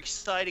very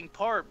exciting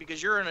part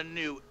because you're in a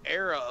new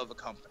era of a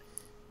company,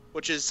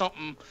 which is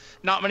something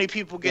not many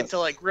people get to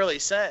like really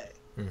say.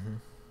 Mhm.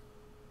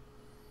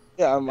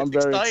 yeah, I'm It's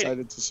very exciting.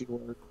 excited to see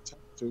where it's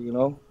headed to. You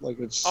know, like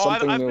it's Oh,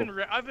 something I've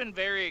new. I've been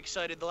very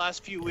excited the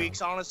last few Yeah.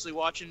 weeks, honestly,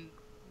 watching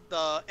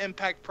the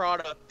Impact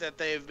product that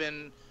they've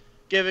been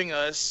giving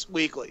us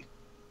weekly.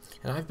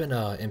 And I've been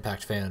a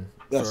Impact fan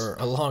Yes. for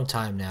a long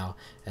time now,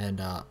 and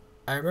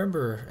I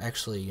remember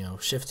actually,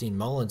 shifting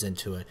Mullins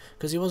into it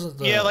because he wasn't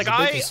the, Yeah, like the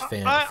biggest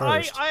fan at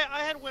first.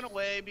 I had went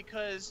away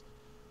because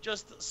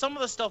just some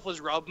of the stuff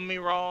was rubbing me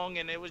wrong,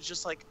 and it was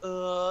just like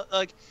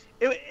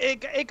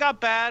it got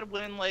bad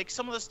when like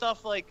some of the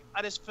stuff like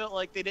I just felt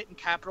like they didn't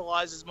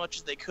capitalize as much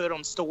as they could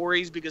on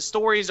stories because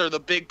stories are the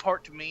big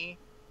part to me.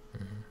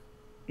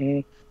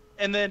 Mhm.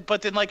 And then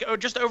but then like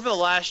just over the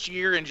last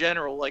year in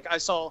general, like I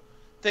saw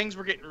things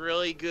were getting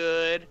really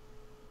good.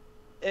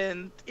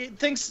 And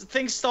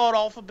things stalled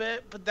off a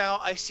bit, but now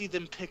I see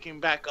them picking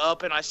back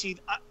up, and I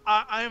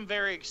am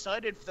very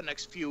excited for the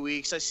next few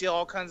weeks. I see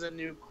all kinds of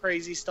new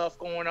crazy stuff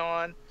going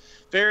on.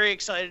 Very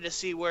excited to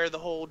see where the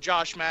whole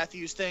Josh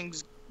Matthews thing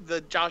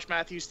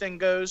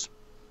goes.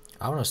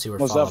 I want to see where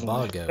Most Fallah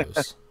Bahh definitely.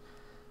 goes.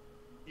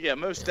 Yeah,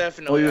 most Yeah.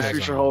 definitely. Only the As,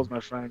 future holds,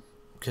 my friend.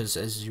 Because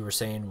as you were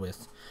saying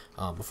with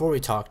before we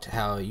talked,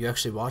 how you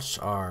actually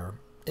watched our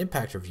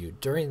Impact review.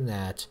 During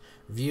that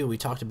review, we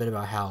talked a bit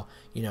about how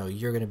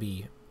you're going to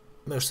be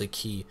mostly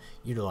key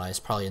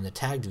utilized probably in the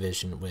tag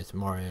division with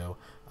Mario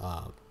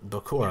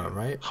Bakura,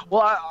 right?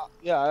 Well, I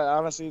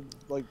honestly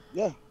like,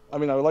 yeah. I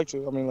mean, I would like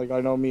to. I mean, like, I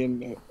know me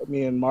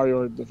and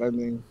Mario are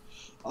defending.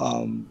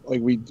 Like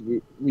we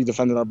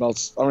defended our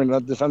belts. I mean,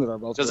 not defended our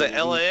belts. Does but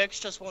the LAX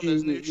just want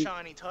those new he-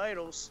 shiny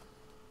titles?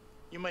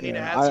 You might need to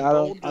Yeah, add some I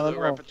gold don't to the know.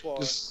 repertoire.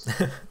 Just,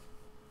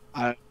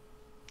 I'm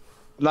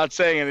not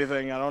saying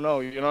anything. I don't know.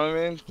 You know what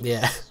I mean?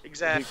 Yeah.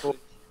 Exactly. Cool.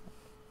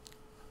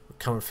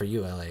 Coming for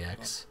you,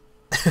 LAX.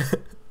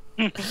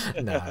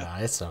 No,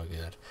 it's all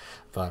good.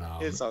 But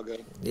It's all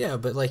good. yeah,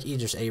 but like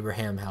Idris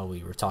Abraham, how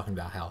we were talking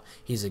about how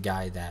he's a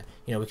guy that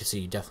we could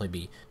see definitely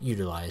be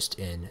utilized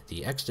in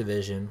the X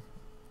division.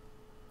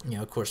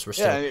 Of course, we're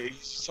still. Yeah,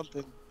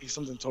 he's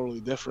something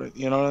totally different.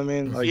 You know what I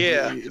mean? Like,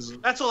 Yeah. he's-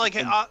 That's what like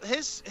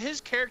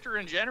his character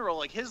in general,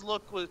 like his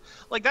look was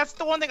like that's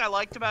the one thing I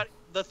liked about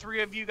the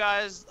three of you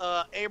guys,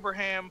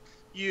 Abraham,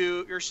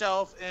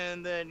 yourself,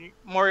 and then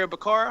Mario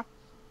Bakara.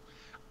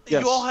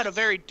 Yes. You all had a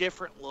very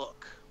different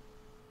look.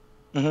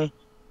 Mhm.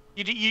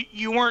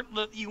 You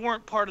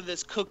weren't part of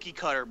this cookie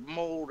cutter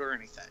mold or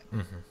anything.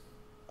 Mhm.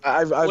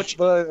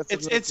 but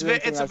It's the thing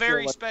a I feel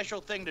very like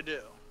special thing to do.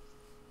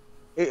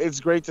 it's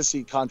great to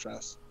see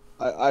contrast.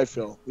 I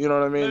feel. You know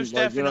what I mean? Most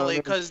Like, you know what I definitely,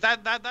 mean? because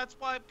that's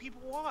why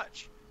people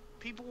watch.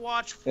 People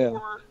watch for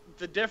Yeah.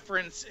 the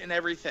difference in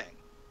everything.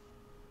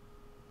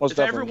 Most If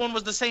definitely. everyone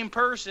was the same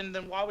person,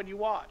 then why would you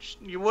watch?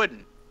 You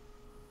wouldn't.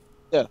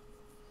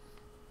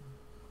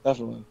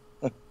 Definitely.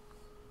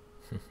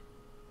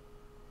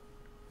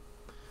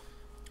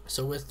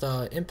 So with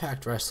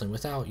Impact Wrestling,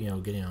 without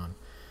getting on,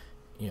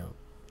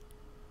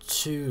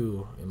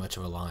 too much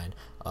of a line,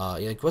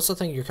 like what's the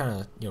thing you're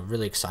kind of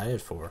really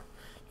excited for,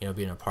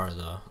 being a part of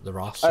the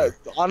roster?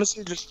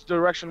 Honestly, just the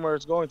direction where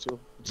it's going to. Like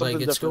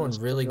Something it's different.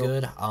 going really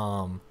good.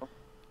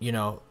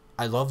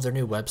 I love their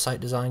new website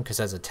design because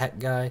as a tech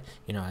guy,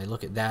 I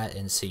look at that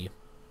and see,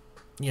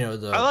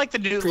 the I like the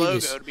new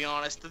previous, logo, to be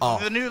honest.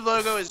 The new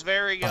logo is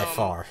very by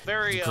far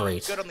very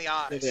great. good on the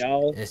eyes.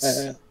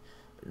 It's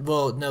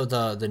well, no,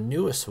 the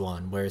newest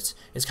one where it's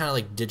kind of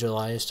like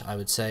digitalized, I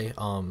would say.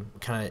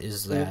 Kind of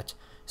is that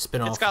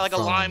spin off. It's got like a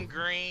from lime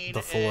green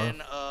before.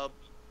 and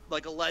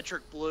like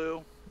electric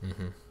blue.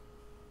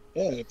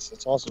 Yeah,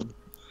 it's awesome.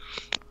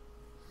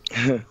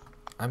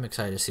 I'm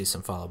excited to see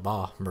some Fallah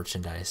Bahh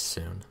merchandise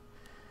soon.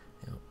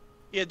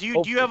 Yeah, do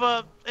you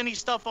have any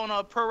stuff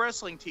on Pro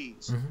Wrestling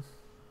Tees?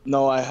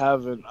 No, I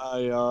haven't.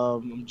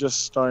 I'm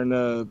just starting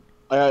to.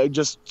 I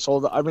just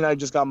sold. I mean, I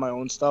just got my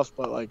own stuff,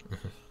 but like,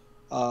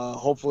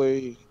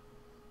 hopefully,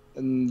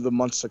 in the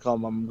months to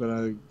come, I'm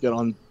gonna get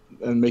on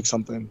and make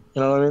something.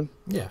 You know what I mean?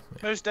 Yeah.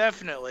 Most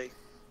definitely.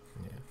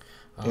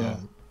 Yeah.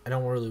 I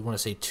don't really want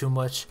to say too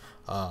much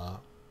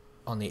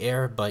on the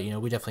air, but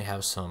we definitely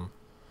have some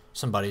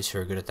buddies who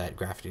are good at that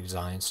graphic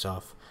design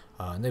stuff,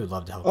 and they would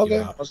love to help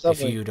you out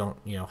if you don't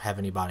have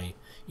anybody.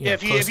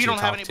 If you don't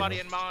have anybody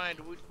in mind,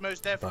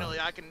 most definitely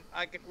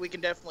we can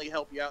definitely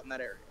help you out in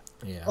that area.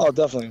 Yeah. Oh,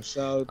 definitely.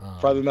 So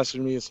probably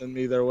message me and send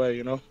me their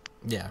way.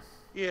 Yeah.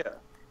 Yeah.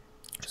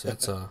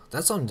 So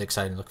that's something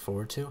exciting to look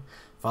forward to.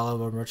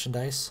 Follow our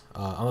merchandise.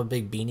 I'm a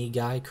big beanie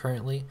guy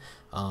currently.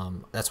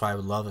 That's why I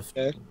would love if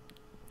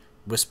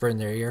whisper in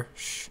their ear,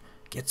 shh,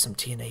 get some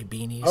TNA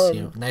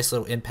beanies. Nice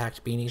little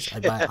Impact beanies.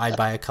 I'd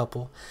buy a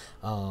couple.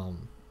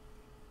 I'm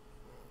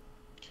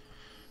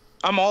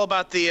all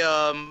about the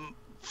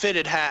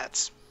fitted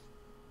hats.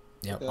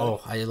 Yeah.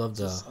 Oh, I love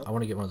I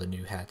want to get one of the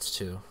new hats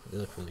too. They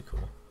look really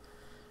cool.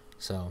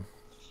 So,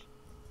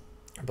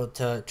 but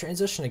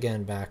transition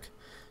again back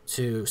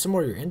to some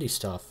more of your indie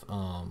stuff.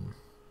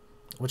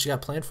 What you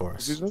got planned for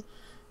us? Excuse me?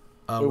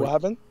 What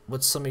happened?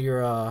 What's some of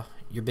your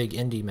big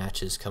indie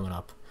matches coming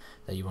up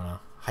that you want to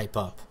hype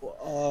up?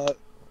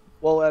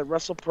 Well, at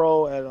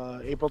WrestlePro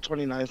at April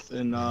 29th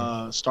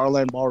in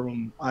Starland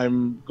Ballroom,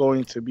 I'm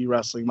going to be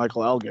wrestling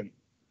Michael Elgin.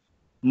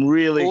 I'm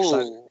really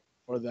excited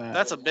for that.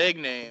 That's a big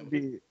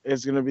name.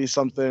 It's gonna be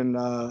something.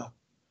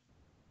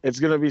 It's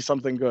gonna be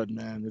something good,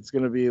 man. It's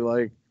gonna be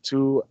like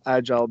two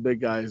agile big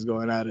guys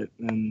going at it,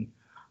 and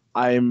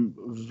I'm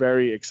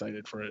very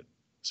excited for it.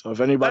 So if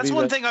anybody, that's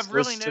one thing I've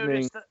really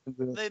noticed.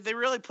 They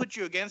really put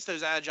you against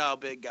those agile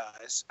big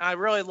guys, and I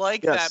really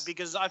like that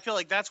because I feel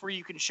like that's where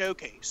you can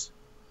showcase.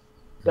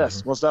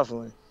 Yes, most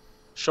definitely.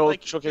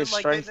 Showcase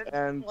strength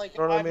and like,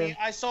 you know what I mean?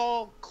 I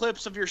saw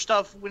clips of your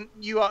stuff when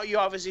you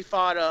obviously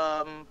fought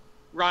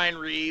Ryan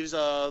Reeves,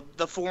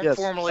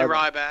 formerly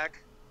Ryback.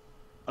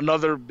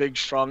 Another big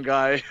strong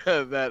guy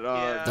that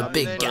the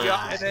big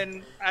guy. And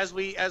then as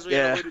we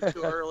alluded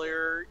to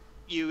earlier,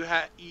 you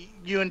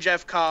and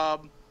Jeff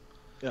Cobb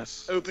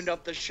opened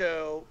up the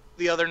show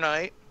the other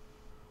night.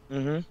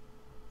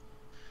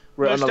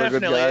 Most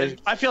definitely.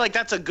 I feel like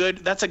that's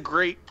a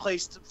great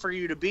place for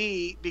you to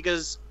be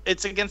because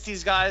it's against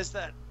these guys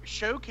that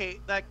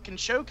can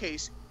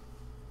showcase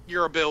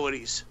your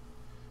abilities.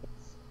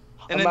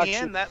 And in the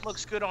end, that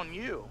looks good on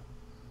you.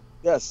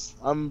 Yes,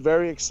 I'm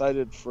very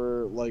excited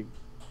for like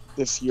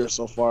this year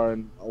so far,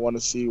 and I want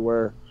to see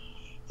where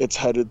it's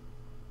headed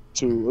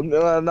to.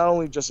 Not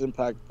only just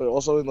Impact, but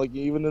also in like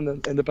even in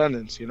the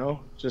independence.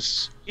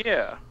 Just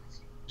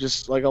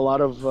like a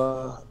lot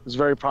of it's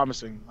very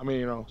promising. I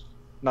mean,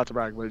 not to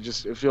brag, but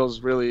it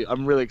feels really.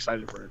 I'm really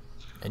excited for it.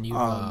 And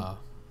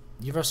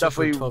you've wrestled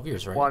for 12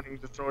 years, right? Wanting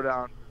to throw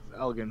down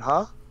Elgin,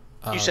 huh?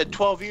 You said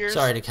 12 years.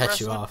 Sorry to cut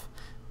you off.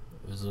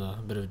 It was a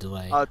bit of a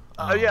delay. Yeah,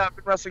 I've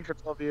been wrestling for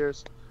 12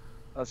 years.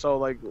 So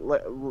like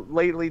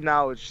lately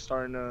now it's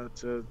starting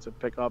to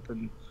pick up,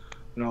 and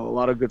a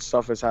lot of good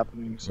stuff is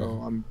happening. So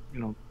I'm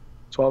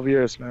 12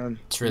 years, man.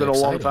 It's really been a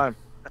exciting. long time.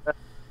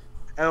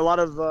 And a lot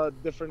of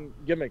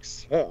different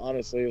gimmicks,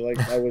 honestly. Like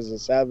I was a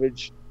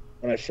Savage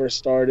when I first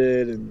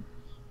started, and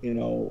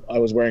I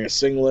was wearing a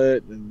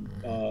singlet, and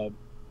a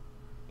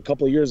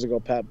couple of years ago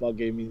Pat Buck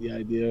gave me the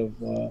idea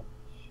of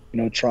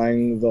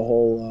trying the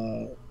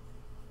whole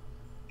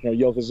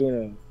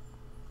Yokozuna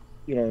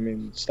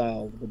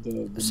style with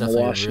the it's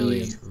definitely Mawashi. a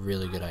really,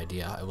 really good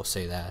idea. I will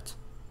say that.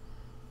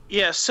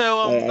 Yeah,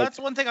 so that's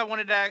one thing I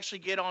wanted to actually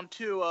get on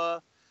too.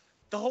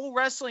 The whole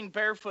wrestling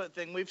barefoot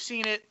thing, we've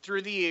seen it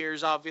through the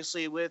years,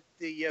 obviously, with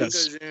the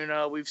Yokozuna.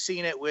 Yes. We've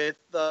seen it with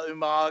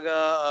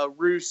Umaga,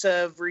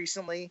 Rusev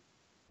recently.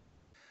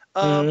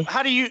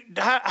 How do you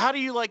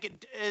like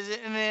it?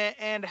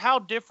 And how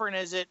different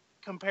is it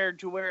compared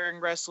to wearing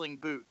wrestling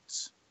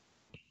boots?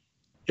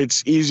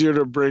 It's easier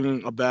to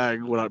bring a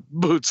bag without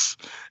boots.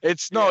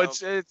 It's more.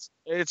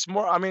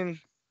 I mean,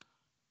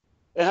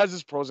 it has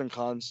its pros and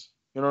cons.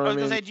 You know what I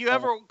mean? Say, do you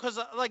ever? Because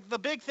like the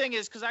big thing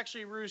is because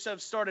actually Rusev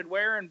started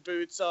wearing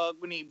boots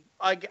when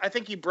I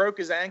think he broke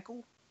his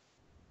ankle.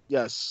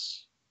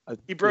 Yes.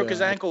 He broke his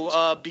Yeah.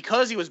 ankle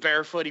because he was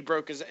barefoot. He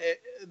broke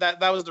that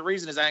was the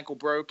reason his ankle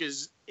broke.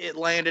 Is it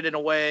landed in a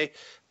way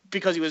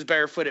because he was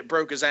barefoot? It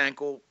broke his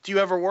ankle. Do you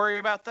ever worry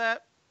about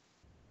that?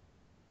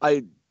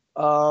 I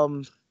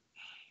um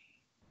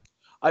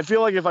I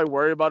feel like if I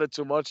worry about it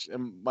too much, it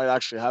might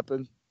actually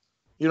happen.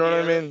 You know what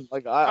I Yeah. mean?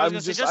 Like I was I'm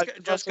gonna say just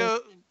just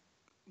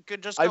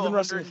I've go been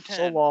wrestling for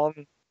so 110.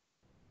 long.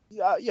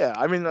 Yeah, yeah.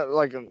 I mean,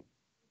 like,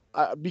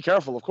 be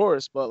careful, of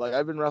course, but like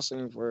I've been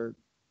wrestling for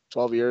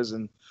 12 years,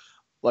 and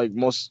like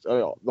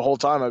the whole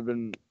time I've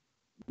been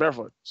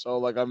barefoot. So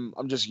like I'm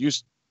just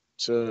used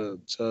to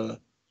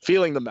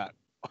feeling the mat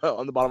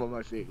on the bottom of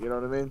my feet. You know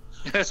what I mean?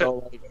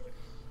 So like,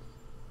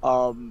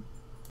 um,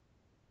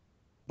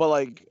 but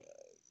like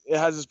it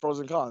has its pros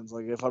and cons.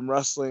 Like if I'm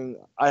wrestling,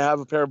 I have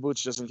a pair of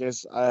boots just in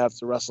case I have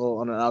to wrestle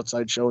on an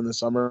outside show in the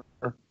summer,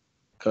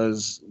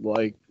 because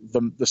like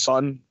the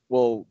sun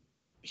will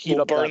heat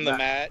We'll up burn that the mat.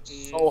 mat.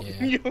 So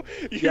Yeah. You don't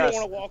Yes.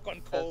 want to walk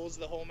on coals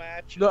the whole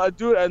match. no,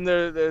 dude, and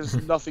there's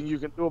nothing you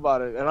can do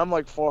about it. And I'm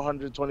like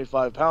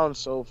 425 pounds,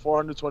 so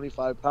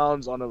 425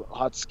 pounds on a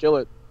hot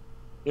skillet.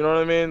 You know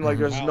what I mean? Like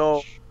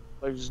Mhm.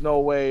 there's no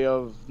way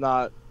of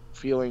not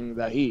feeling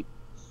that heat.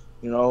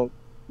 You know,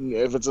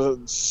 if it's a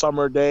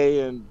summer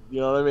day, and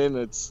you know what I mean,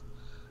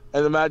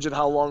 and imagine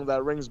how long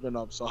that ring's been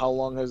up. So how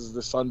long has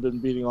the sun been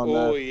beating on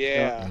Oh that?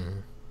 yeah,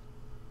 Mhm.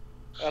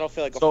 I don't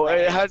feel like a So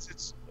fry.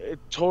 it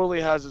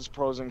totally has its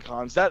pros and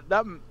cons. That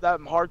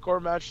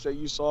hardcore match that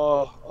you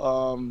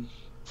saw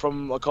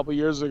from a couple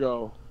years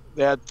ago,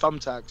 they had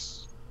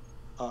thumbtacks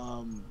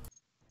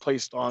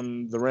placed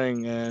on the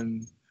ring,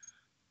 and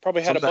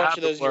Probably had a something bunch of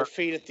happened those at your where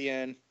feet at the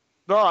end.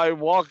 no, I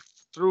walked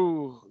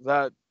through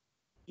that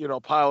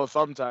pile of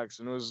thumbtacks,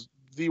 and it was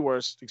the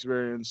worst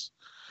experience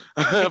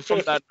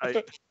from that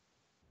night.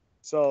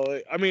 So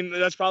I mean,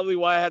 that's probably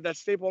why I had that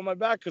staple on my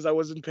back, because I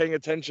wasn't paying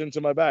attention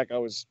to my back. I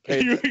was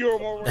paying. You were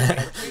more worried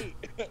about your feet.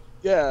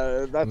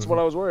 Yeah, that's what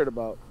Mhm. I was worried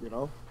about.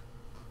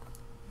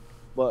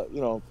 But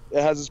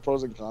it has its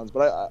pros and cons.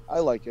 But I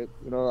like it.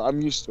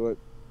 I'm used to it.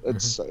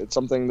 It's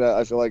something that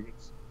I feel like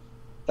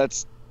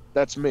that's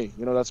me.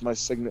 That's my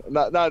signature.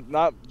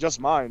 Not just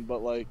mine,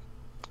 but like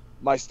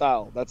my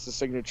style. That's the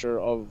signature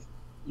of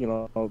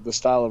the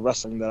style of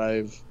wrestling that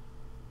I've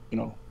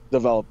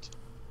developed.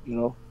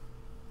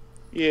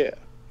 Yeah,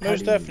 How most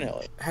do you-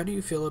 definitely. How do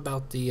you feel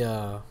about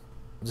the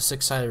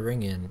six-sided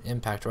ring in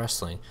Impact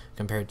Wrestling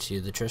compared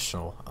to the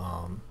traditional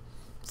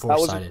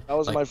four-sided? That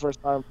was Like, my first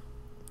time.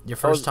 your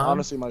That first was time?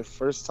 honestly my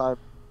first time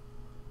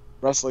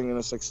wrestling in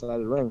a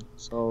six-sided ring.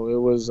 So it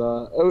was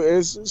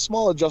a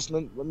small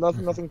adjustment, but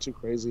nothing too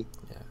crazy.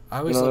 Yeah, I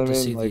always You know love what to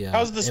I see mean? Like, the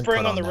How's the spring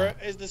input on the that.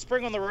 Is the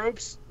spring on the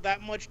ropes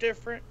that much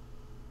different?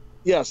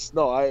 Yes,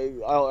 no,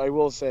 I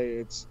will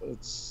say it's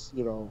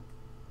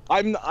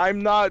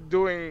I'm not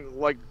doing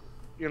like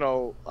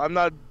I'm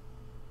not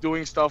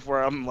doing stuff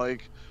where I'm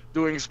like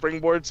doing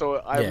springboard,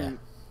 so Yeah.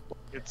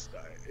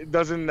 it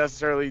doesn't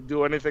necessarily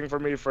do anything for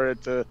me for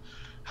it to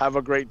have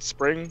a great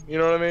spring, you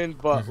know what I mean?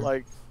 But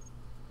Mhm.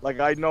 like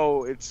I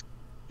know it's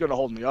gonna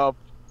hold me up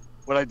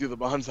when I do the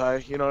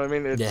bonsai, you know what I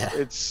mean? Yeah.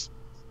 It's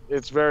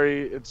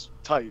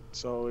tight,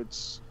 so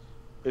it's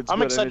I'm good,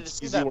 and excited to it's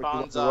see easy that when you're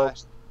on the bonsai.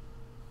 ropes.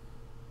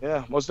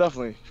 Yeah, most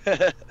definitely.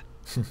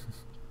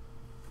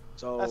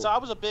 So I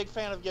was a big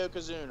fan of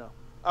Yokozuna.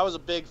 I was a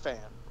big fan,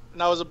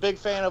 and I was a big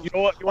fan of. you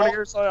know what? You want to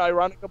hear something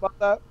ironic about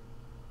that?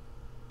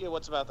 Yeah,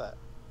 what's about that?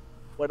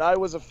 When I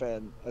was a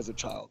fan as a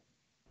child,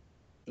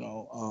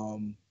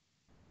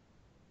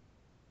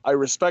 I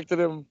respected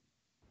him.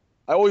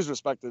 I always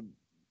respected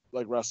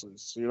like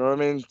wrestlers. You know what I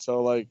mean?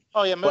 So like,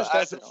 Oh yeah, most but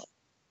definitely.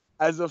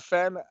 as a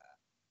fan,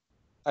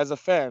 as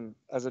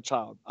a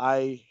child,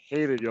 I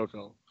hated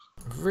Yoko.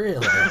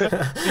 Really?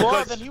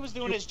 Well, then he was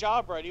doing his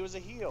job right. He was a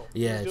heel.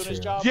 He Yeah, was doing his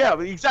true. job Yeah, right.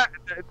 but exactly.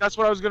 That's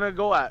what I was gonna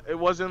go at. It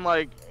wasn't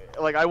like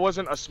I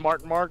wasn't a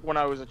smart mark when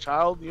I was a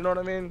child. You know what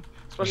I mean?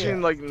 Especially in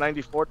Yeah. like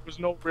 '94, there was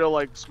no real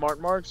like smart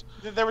marks.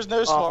 There was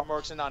no smart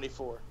marks in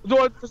 '94.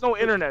 No, there's no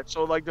internet,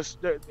 so like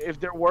if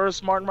there were a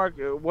smart mark,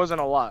 it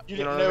wasn't a lot. You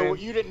You know didn't what know. I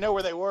mean? You didn't know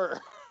where they were.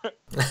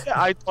 Yeah,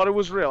 I thought it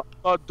was real.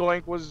 I thought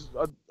Doink was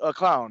a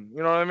clown.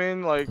 You know what I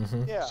mean? Like,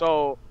 Mhm. Yeah.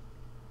 so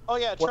Oh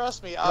yeah, When-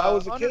 trust me. I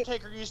was a kid-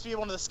 Undertaker used to be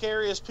one of the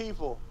scariest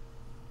people.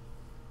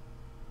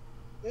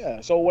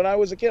 yeah. So when I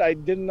was a kid, I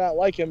did not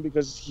like him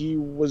because he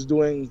was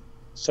doing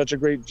such a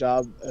great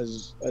job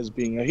as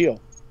being a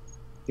heel.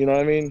 You know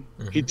what I mean?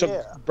 He Mhm. took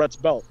Yeah. Brett's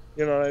belt.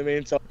 You know what I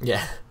mean? So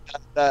Yeah.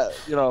 that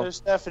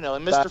Most definitely,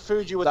 Mr.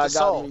 Fuji with the that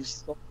got me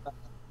salt. so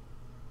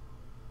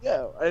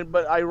yeah,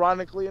 but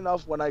ironically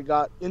enough, when I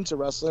got into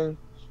wrestling,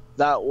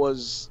 that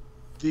was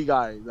the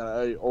guy that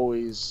I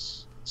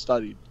always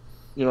studied.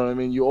 You know what I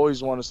mean? You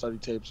always want to study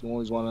tapes. You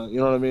always want to, you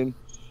know what I mean?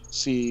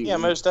 See, Yeah,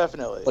 most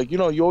definitely. like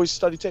you always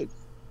study tape.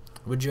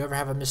 Would you ever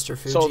have a Mr.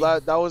 Fuji? So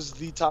that was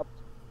the top.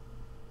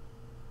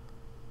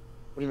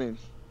 What do you mean?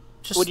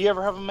 Just, Would you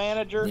ever have a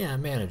manager? yeah,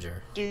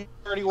 manager. Do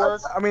dirty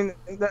work? I mean,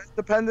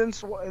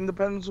 independence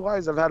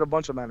wise, I've had a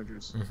bunch of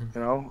managers. Mhm.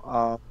 You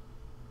know,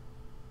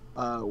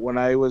 when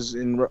I was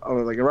in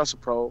like in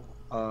WrestlePro,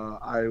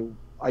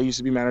 I used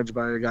to be managed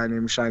by a guy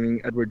named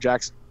Shining Edward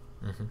Jackson.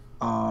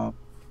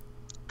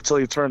 Until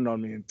he turned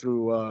on me and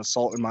threw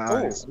salt in my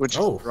eyes, which is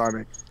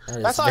ironic.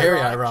 That's very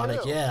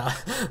ironic, too. yeah.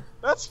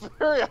 That's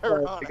very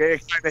ironic.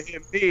 It kind of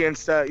hit me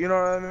instead, you know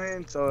what I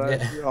mean? So,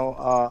 you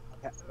know,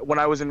 when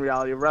I was in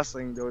Reality of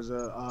Wrestling, there was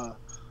a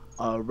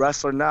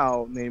wrestler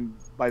now named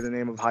by the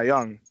name of Ha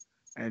Young,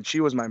 and she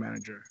was my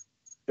manager.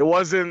 It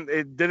wasn't.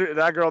 It didn't.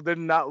 That girl did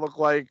not look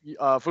like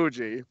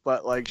Fuji,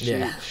 but like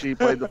she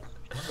played the.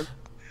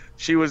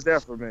 She was there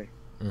for me.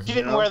 She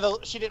didn't wear the.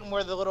 She didn't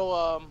wear the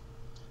little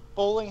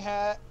bowling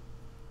hat.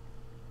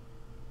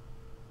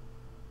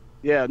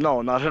 Yeah,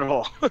 no, not at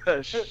all.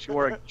 She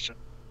wore a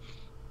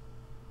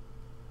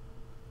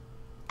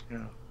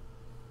yeah.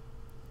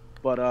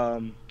 But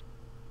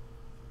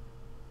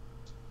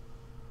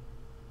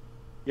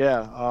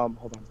yeah,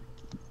 hold on.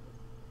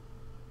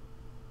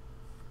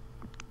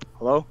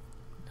 Hello?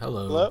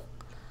 Hello?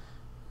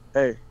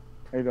 Hey,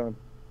 how you doing?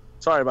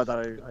 Sorry about that.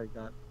 I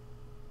got.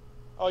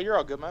 Oh, you're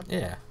all good, man.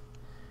 Yeah.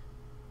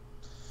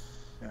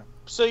 Yeah.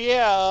 So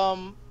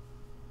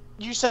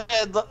you said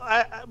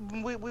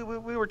we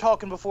were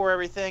talking before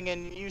everything,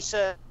 and you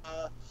said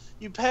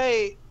you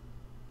pay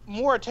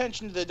more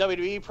attention to the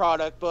WWE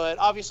product, but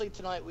obviously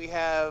tonight we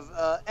have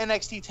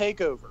NXT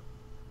Takeover.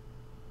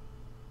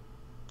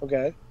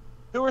 Okay.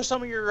 Who are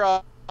some of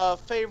your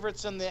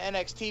favorites in the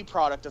NXT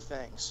product of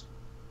things?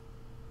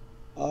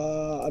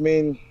 I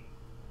mean,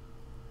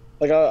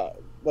 like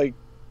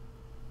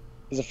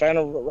as a fan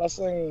of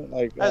wrestling,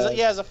 like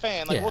as a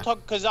fan, like yeah. we'll talk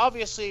because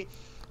obviously,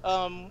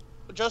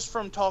 just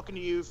from talking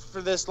to you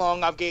for this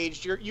long, I've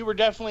gauged you were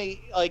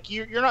definitely like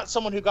you're not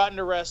someone who got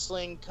into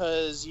wrestling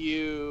because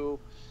you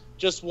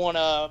just want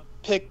to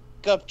pick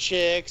up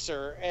chicks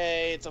or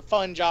hey, it's a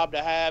fun job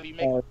to have.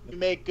 You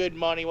make good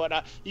money,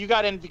 whatnot. You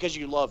got in because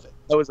you love it.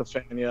 I was a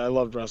fan. Yeah, I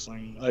loved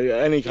wrestling.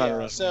 Any kind of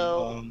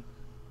wrestling.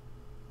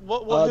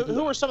 So,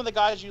 who are some of the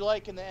guys you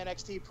like in the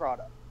NXT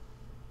product?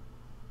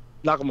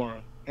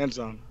 Nakamura, hands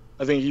down.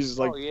 I think he's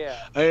like. Oh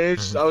yeah. I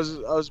was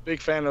a big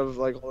fan of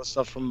like all the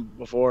stuff from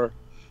before.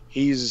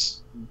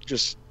 He's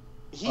just.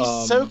 He's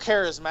so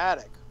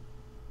charismatic.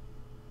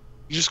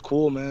 He's just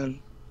cool, man.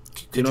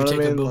 Could you, know what I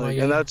mean? Like,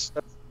 and that's.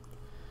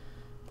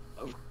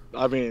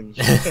 I mean.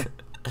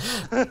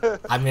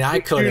 I mean, I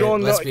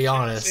couldn't. Let's be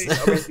honest.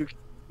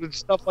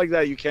 Stuff like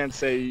that you can't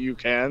say you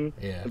can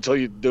yeah. until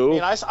you do. I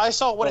mean, I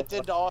saw what it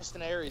did to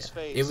Austin Aries'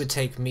 face. It would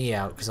take me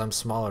out because I'm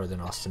smaller than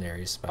Austin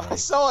Aries. I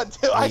saw it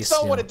too. I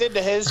saw what it did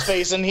to his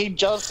face, and he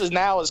just as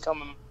now is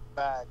coming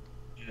back.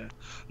 Yeah,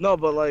 no,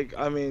 but like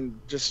I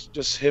mean,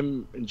 just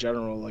him in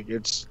general. Like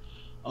it's,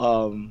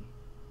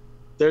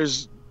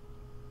 there's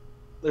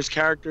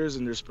characters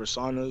and there's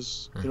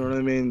personas. You know what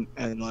I mean?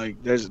 And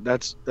like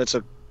that's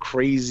a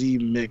crazy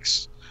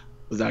mix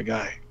with that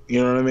guy.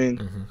 You know what I mean?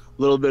 A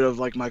little bit of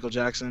like Michael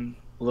Jackson,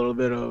 a little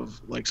bit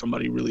of like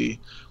somebody really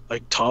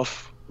like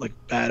tough, like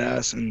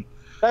badass, and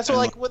that's what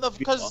like with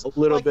because a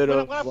little like, bit when,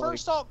 of when I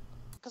first saw,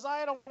 because I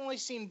had only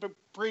seen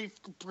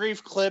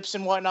brief clips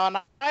and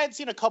whatnot. I had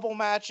seen a couple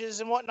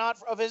matches and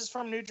whatnot of his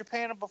from New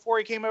Japan before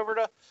he came over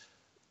to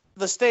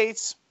the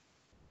States.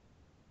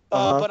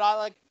 But I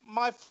like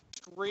my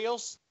real,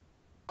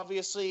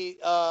 obviously,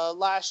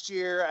 last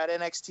year at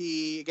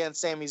NXT against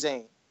Sami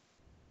Zayn.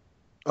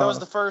 That was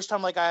the first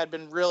time like I had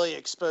been really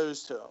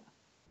exposed to him.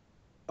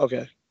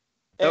 Okay,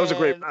 that was a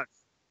great match.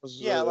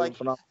 Like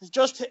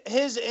just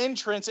his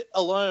entrance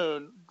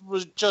alone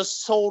was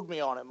just sold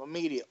me on him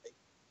immediately.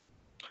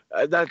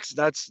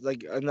 That's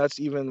like, and that's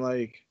even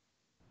like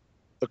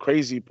the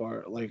crazy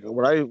part. Like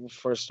when I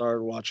first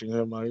started watching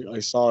him, I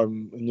saw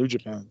him in New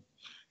Japan.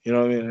 You know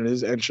what I mean? And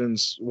his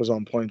entrance was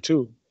on point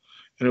too,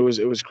 and it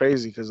was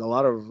crazy because a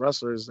lot of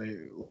wrestlers, they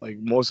like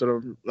most of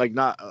them like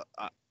not.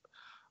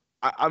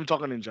 I'm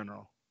talking in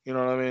general. You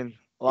know what I mean?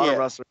 A lot of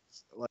wrestlers,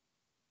 like,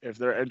 if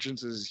their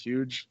entrance is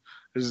huge,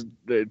 it's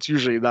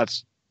usually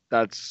that's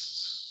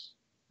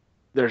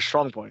their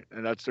strong point,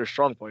 and that's their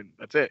strong point.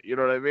 That's it. You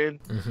know what I mean?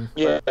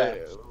 Yeah.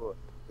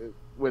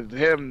 With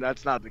him,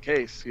 that's not the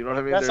case. You know what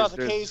I mean? That's not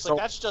the case. Like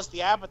that's just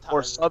the appetizer.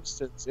 More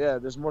substance. Yeah,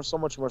 there's so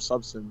much more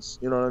substance.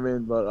 You know what I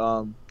mean?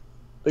 But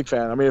big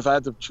fan. I mean, if I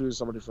had to choose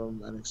somebody from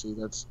NXT,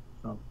 that's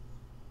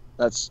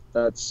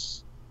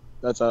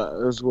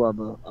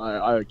who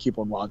I keep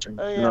on watching.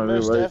 Oh yeah, you know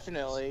most I mean?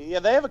 definitely. Yeah,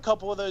 they have a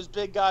couple of those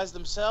big guys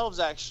themselves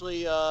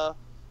actually,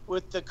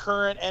 with the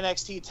current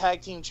NXT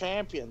Tag Team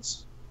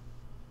Champions.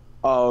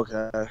 Oh,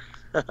 okay.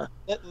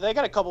 They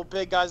got a couple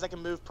big guys that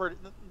can move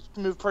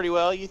pretty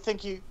well. You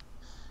think you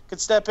could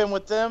step in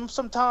with them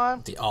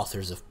sometime? The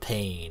authors of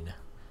Pain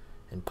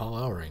and Paul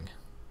Ellering.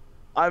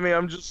 I mean,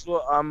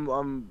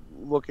 I'm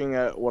looking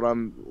at what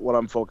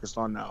I'm focused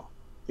on now.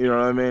 You know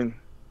what I mean?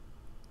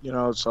 You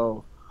know,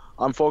 so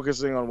I'm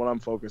focusing on what I'm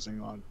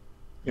focusing on.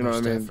 You know what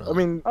I mean? Definitely. I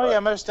mean, oh yeah,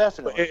 most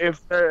definitely.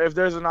 If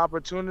there's an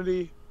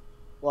opportunity,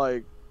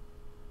 like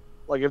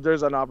if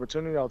there's an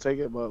opportunity, I'll take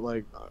it. But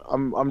like,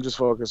 I'm just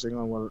focusing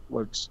on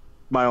what's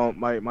my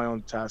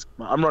own task.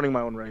 I'm running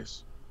my own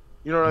race.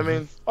 You know what I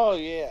mean? Oh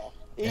yeah.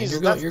 You're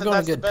going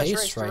a good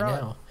pace right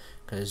now,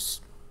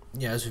 because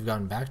yeah, as we've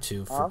gotten back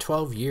to, for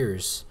 12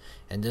 years,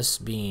 and this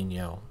being,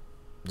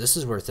 this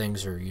is where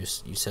things are, you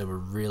said, were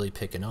really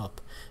picking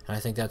up. And I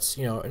think that's,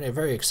 a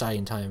very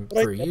exciting time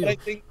for you. I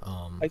think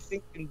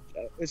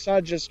it's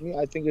not just me.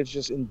 I think it's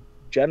just in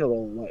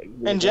general. Like,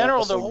 in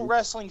general, the whole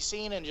wrestling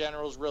scene in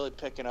general is really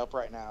picking up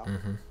right now.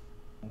 Mm-hmm.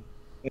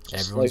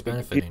 Everyone's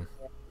benefiting.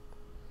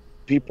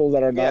 People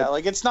that are not. Yeah,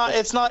 like it's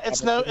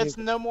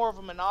no more of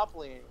a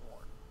monopoly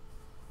anymore.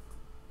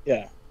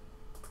 Yeah,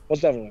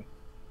 most definitely.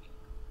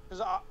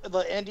 Because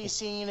the indie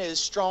scene is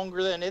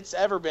stronger than it's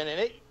ever been,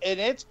 and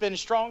it's been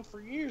strong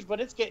for years, but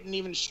it's getting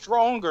even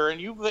stronger.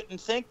 And you wouldn't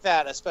think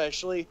that,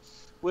 especially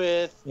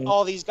with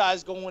all these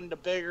guys going to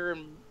bigger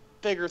and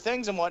bigger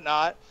things and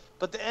whatnot.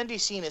 But the indie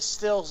scene is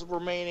still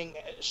remaining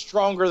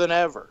stronger than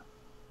ever.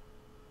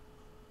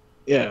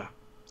 Yeah,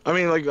 I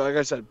mean, like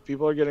I said,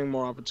 people are getting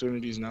more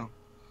opportunities now.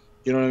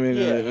 You know what I mean?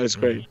 Yeah. It's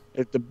great.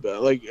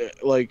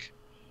 Like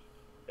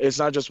it's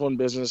not just one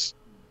business.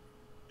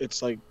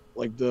 It's like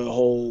the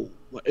whole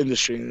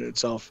industry in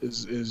itself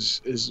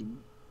is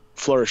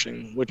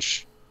flourishing,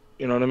 which,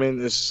 you know what I mean,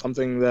 is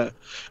something that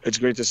it's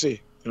great to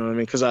see. You know what I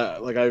mean? Because I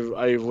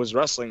was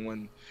wrestling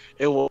when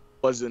it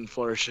wasn't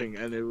flourishing,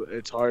 and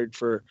it's hard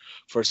for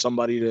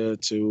somebody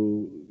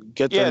to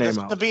get their name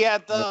out. To be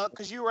at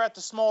because you were at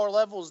the smaller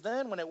levels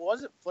then when it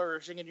wasn't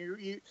flourishing, and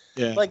you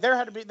like there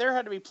had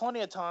to be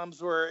plenty of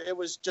times where it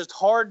was just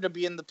hard to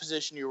be in the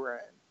position you were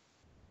in.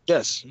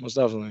 Yes, most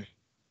definitely.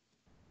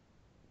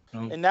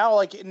 And now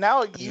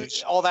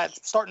all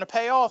that's starting to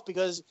pay off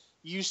because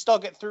you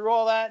stuck it through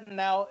all that, and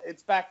now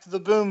it's back to the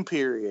boom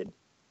period.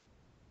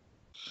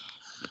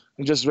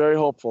 I'm just very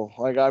hopeful.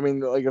 Like, I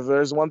mean, like, if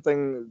there's one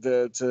thing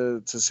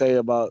to say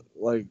about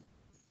like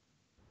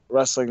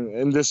wrestling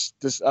in this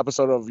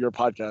episode of your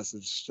podcast,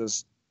 it's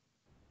just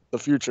the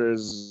future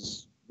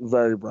is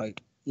very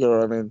bright. You know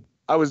what I mean?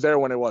 I was there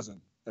when it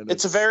wasn't.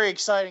 It's a very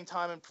exciting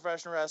time in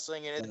professional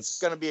wrestling, and it's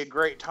going to be a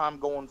great time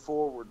going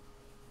forward.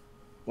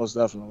 Most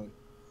definitely.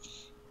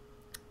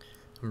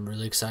 I'm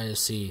really excited to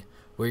see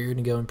where you're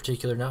going to go in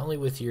particular, not only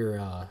with your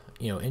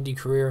indie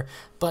career,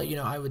 but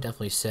I would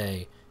definitely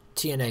say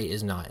TNA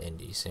is not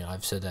indies.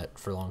 I've said that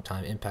for a long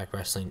time. Impact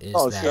Wrestling is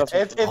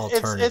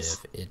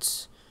alternative.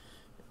 It's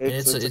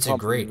a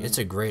great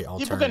alternative.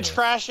 People can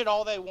trash it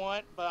all they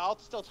want, but I'll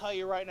still tell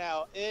you right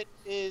now, it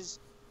is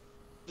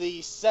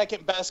the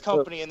second best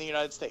company in the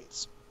United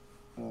States.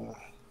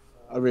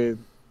 I mean,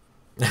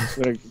 I'm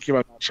gonna keep my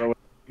mouth shut.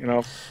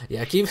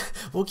 Yeah,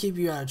 we'll keep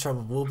you out of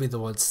trouble. We'll be the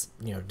ones,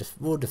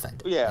 we'll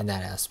defend in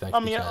that aspect.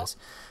 Because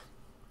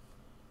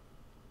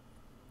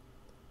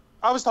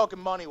I was talking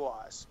money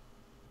wise.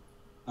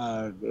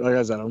 Like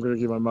I said, I'm gonna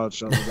keep my mouth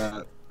shut with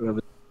that and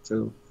everything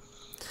too.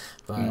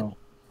 But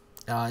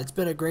it's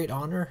been a great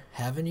honor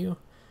having you.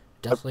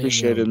 Definitely I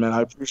appreciate it, man.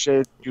 I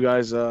appreciate you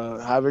guys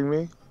having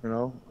me.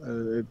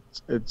 It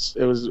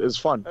was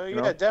fun. Oh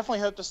yeah, definitely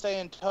hope to stay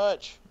in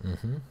touch.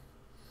 Mm-hmm.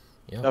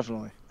 Yeah,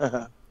 definitely.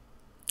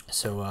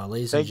 So,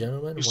 ladies and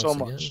gentlemen, once again,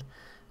 much.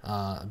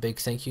 A big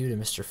thank you to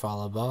Mr.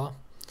 Fallah Bahh.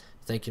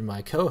 Thank you to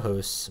my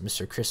co-host,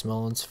 Mr. Chris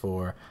Mullins,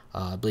 for,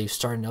 I believe,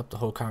 starting up the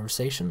whole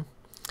conversation.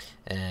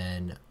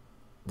 And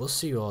we'll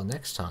see you all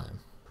next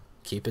time.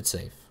 Keep it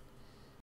safe.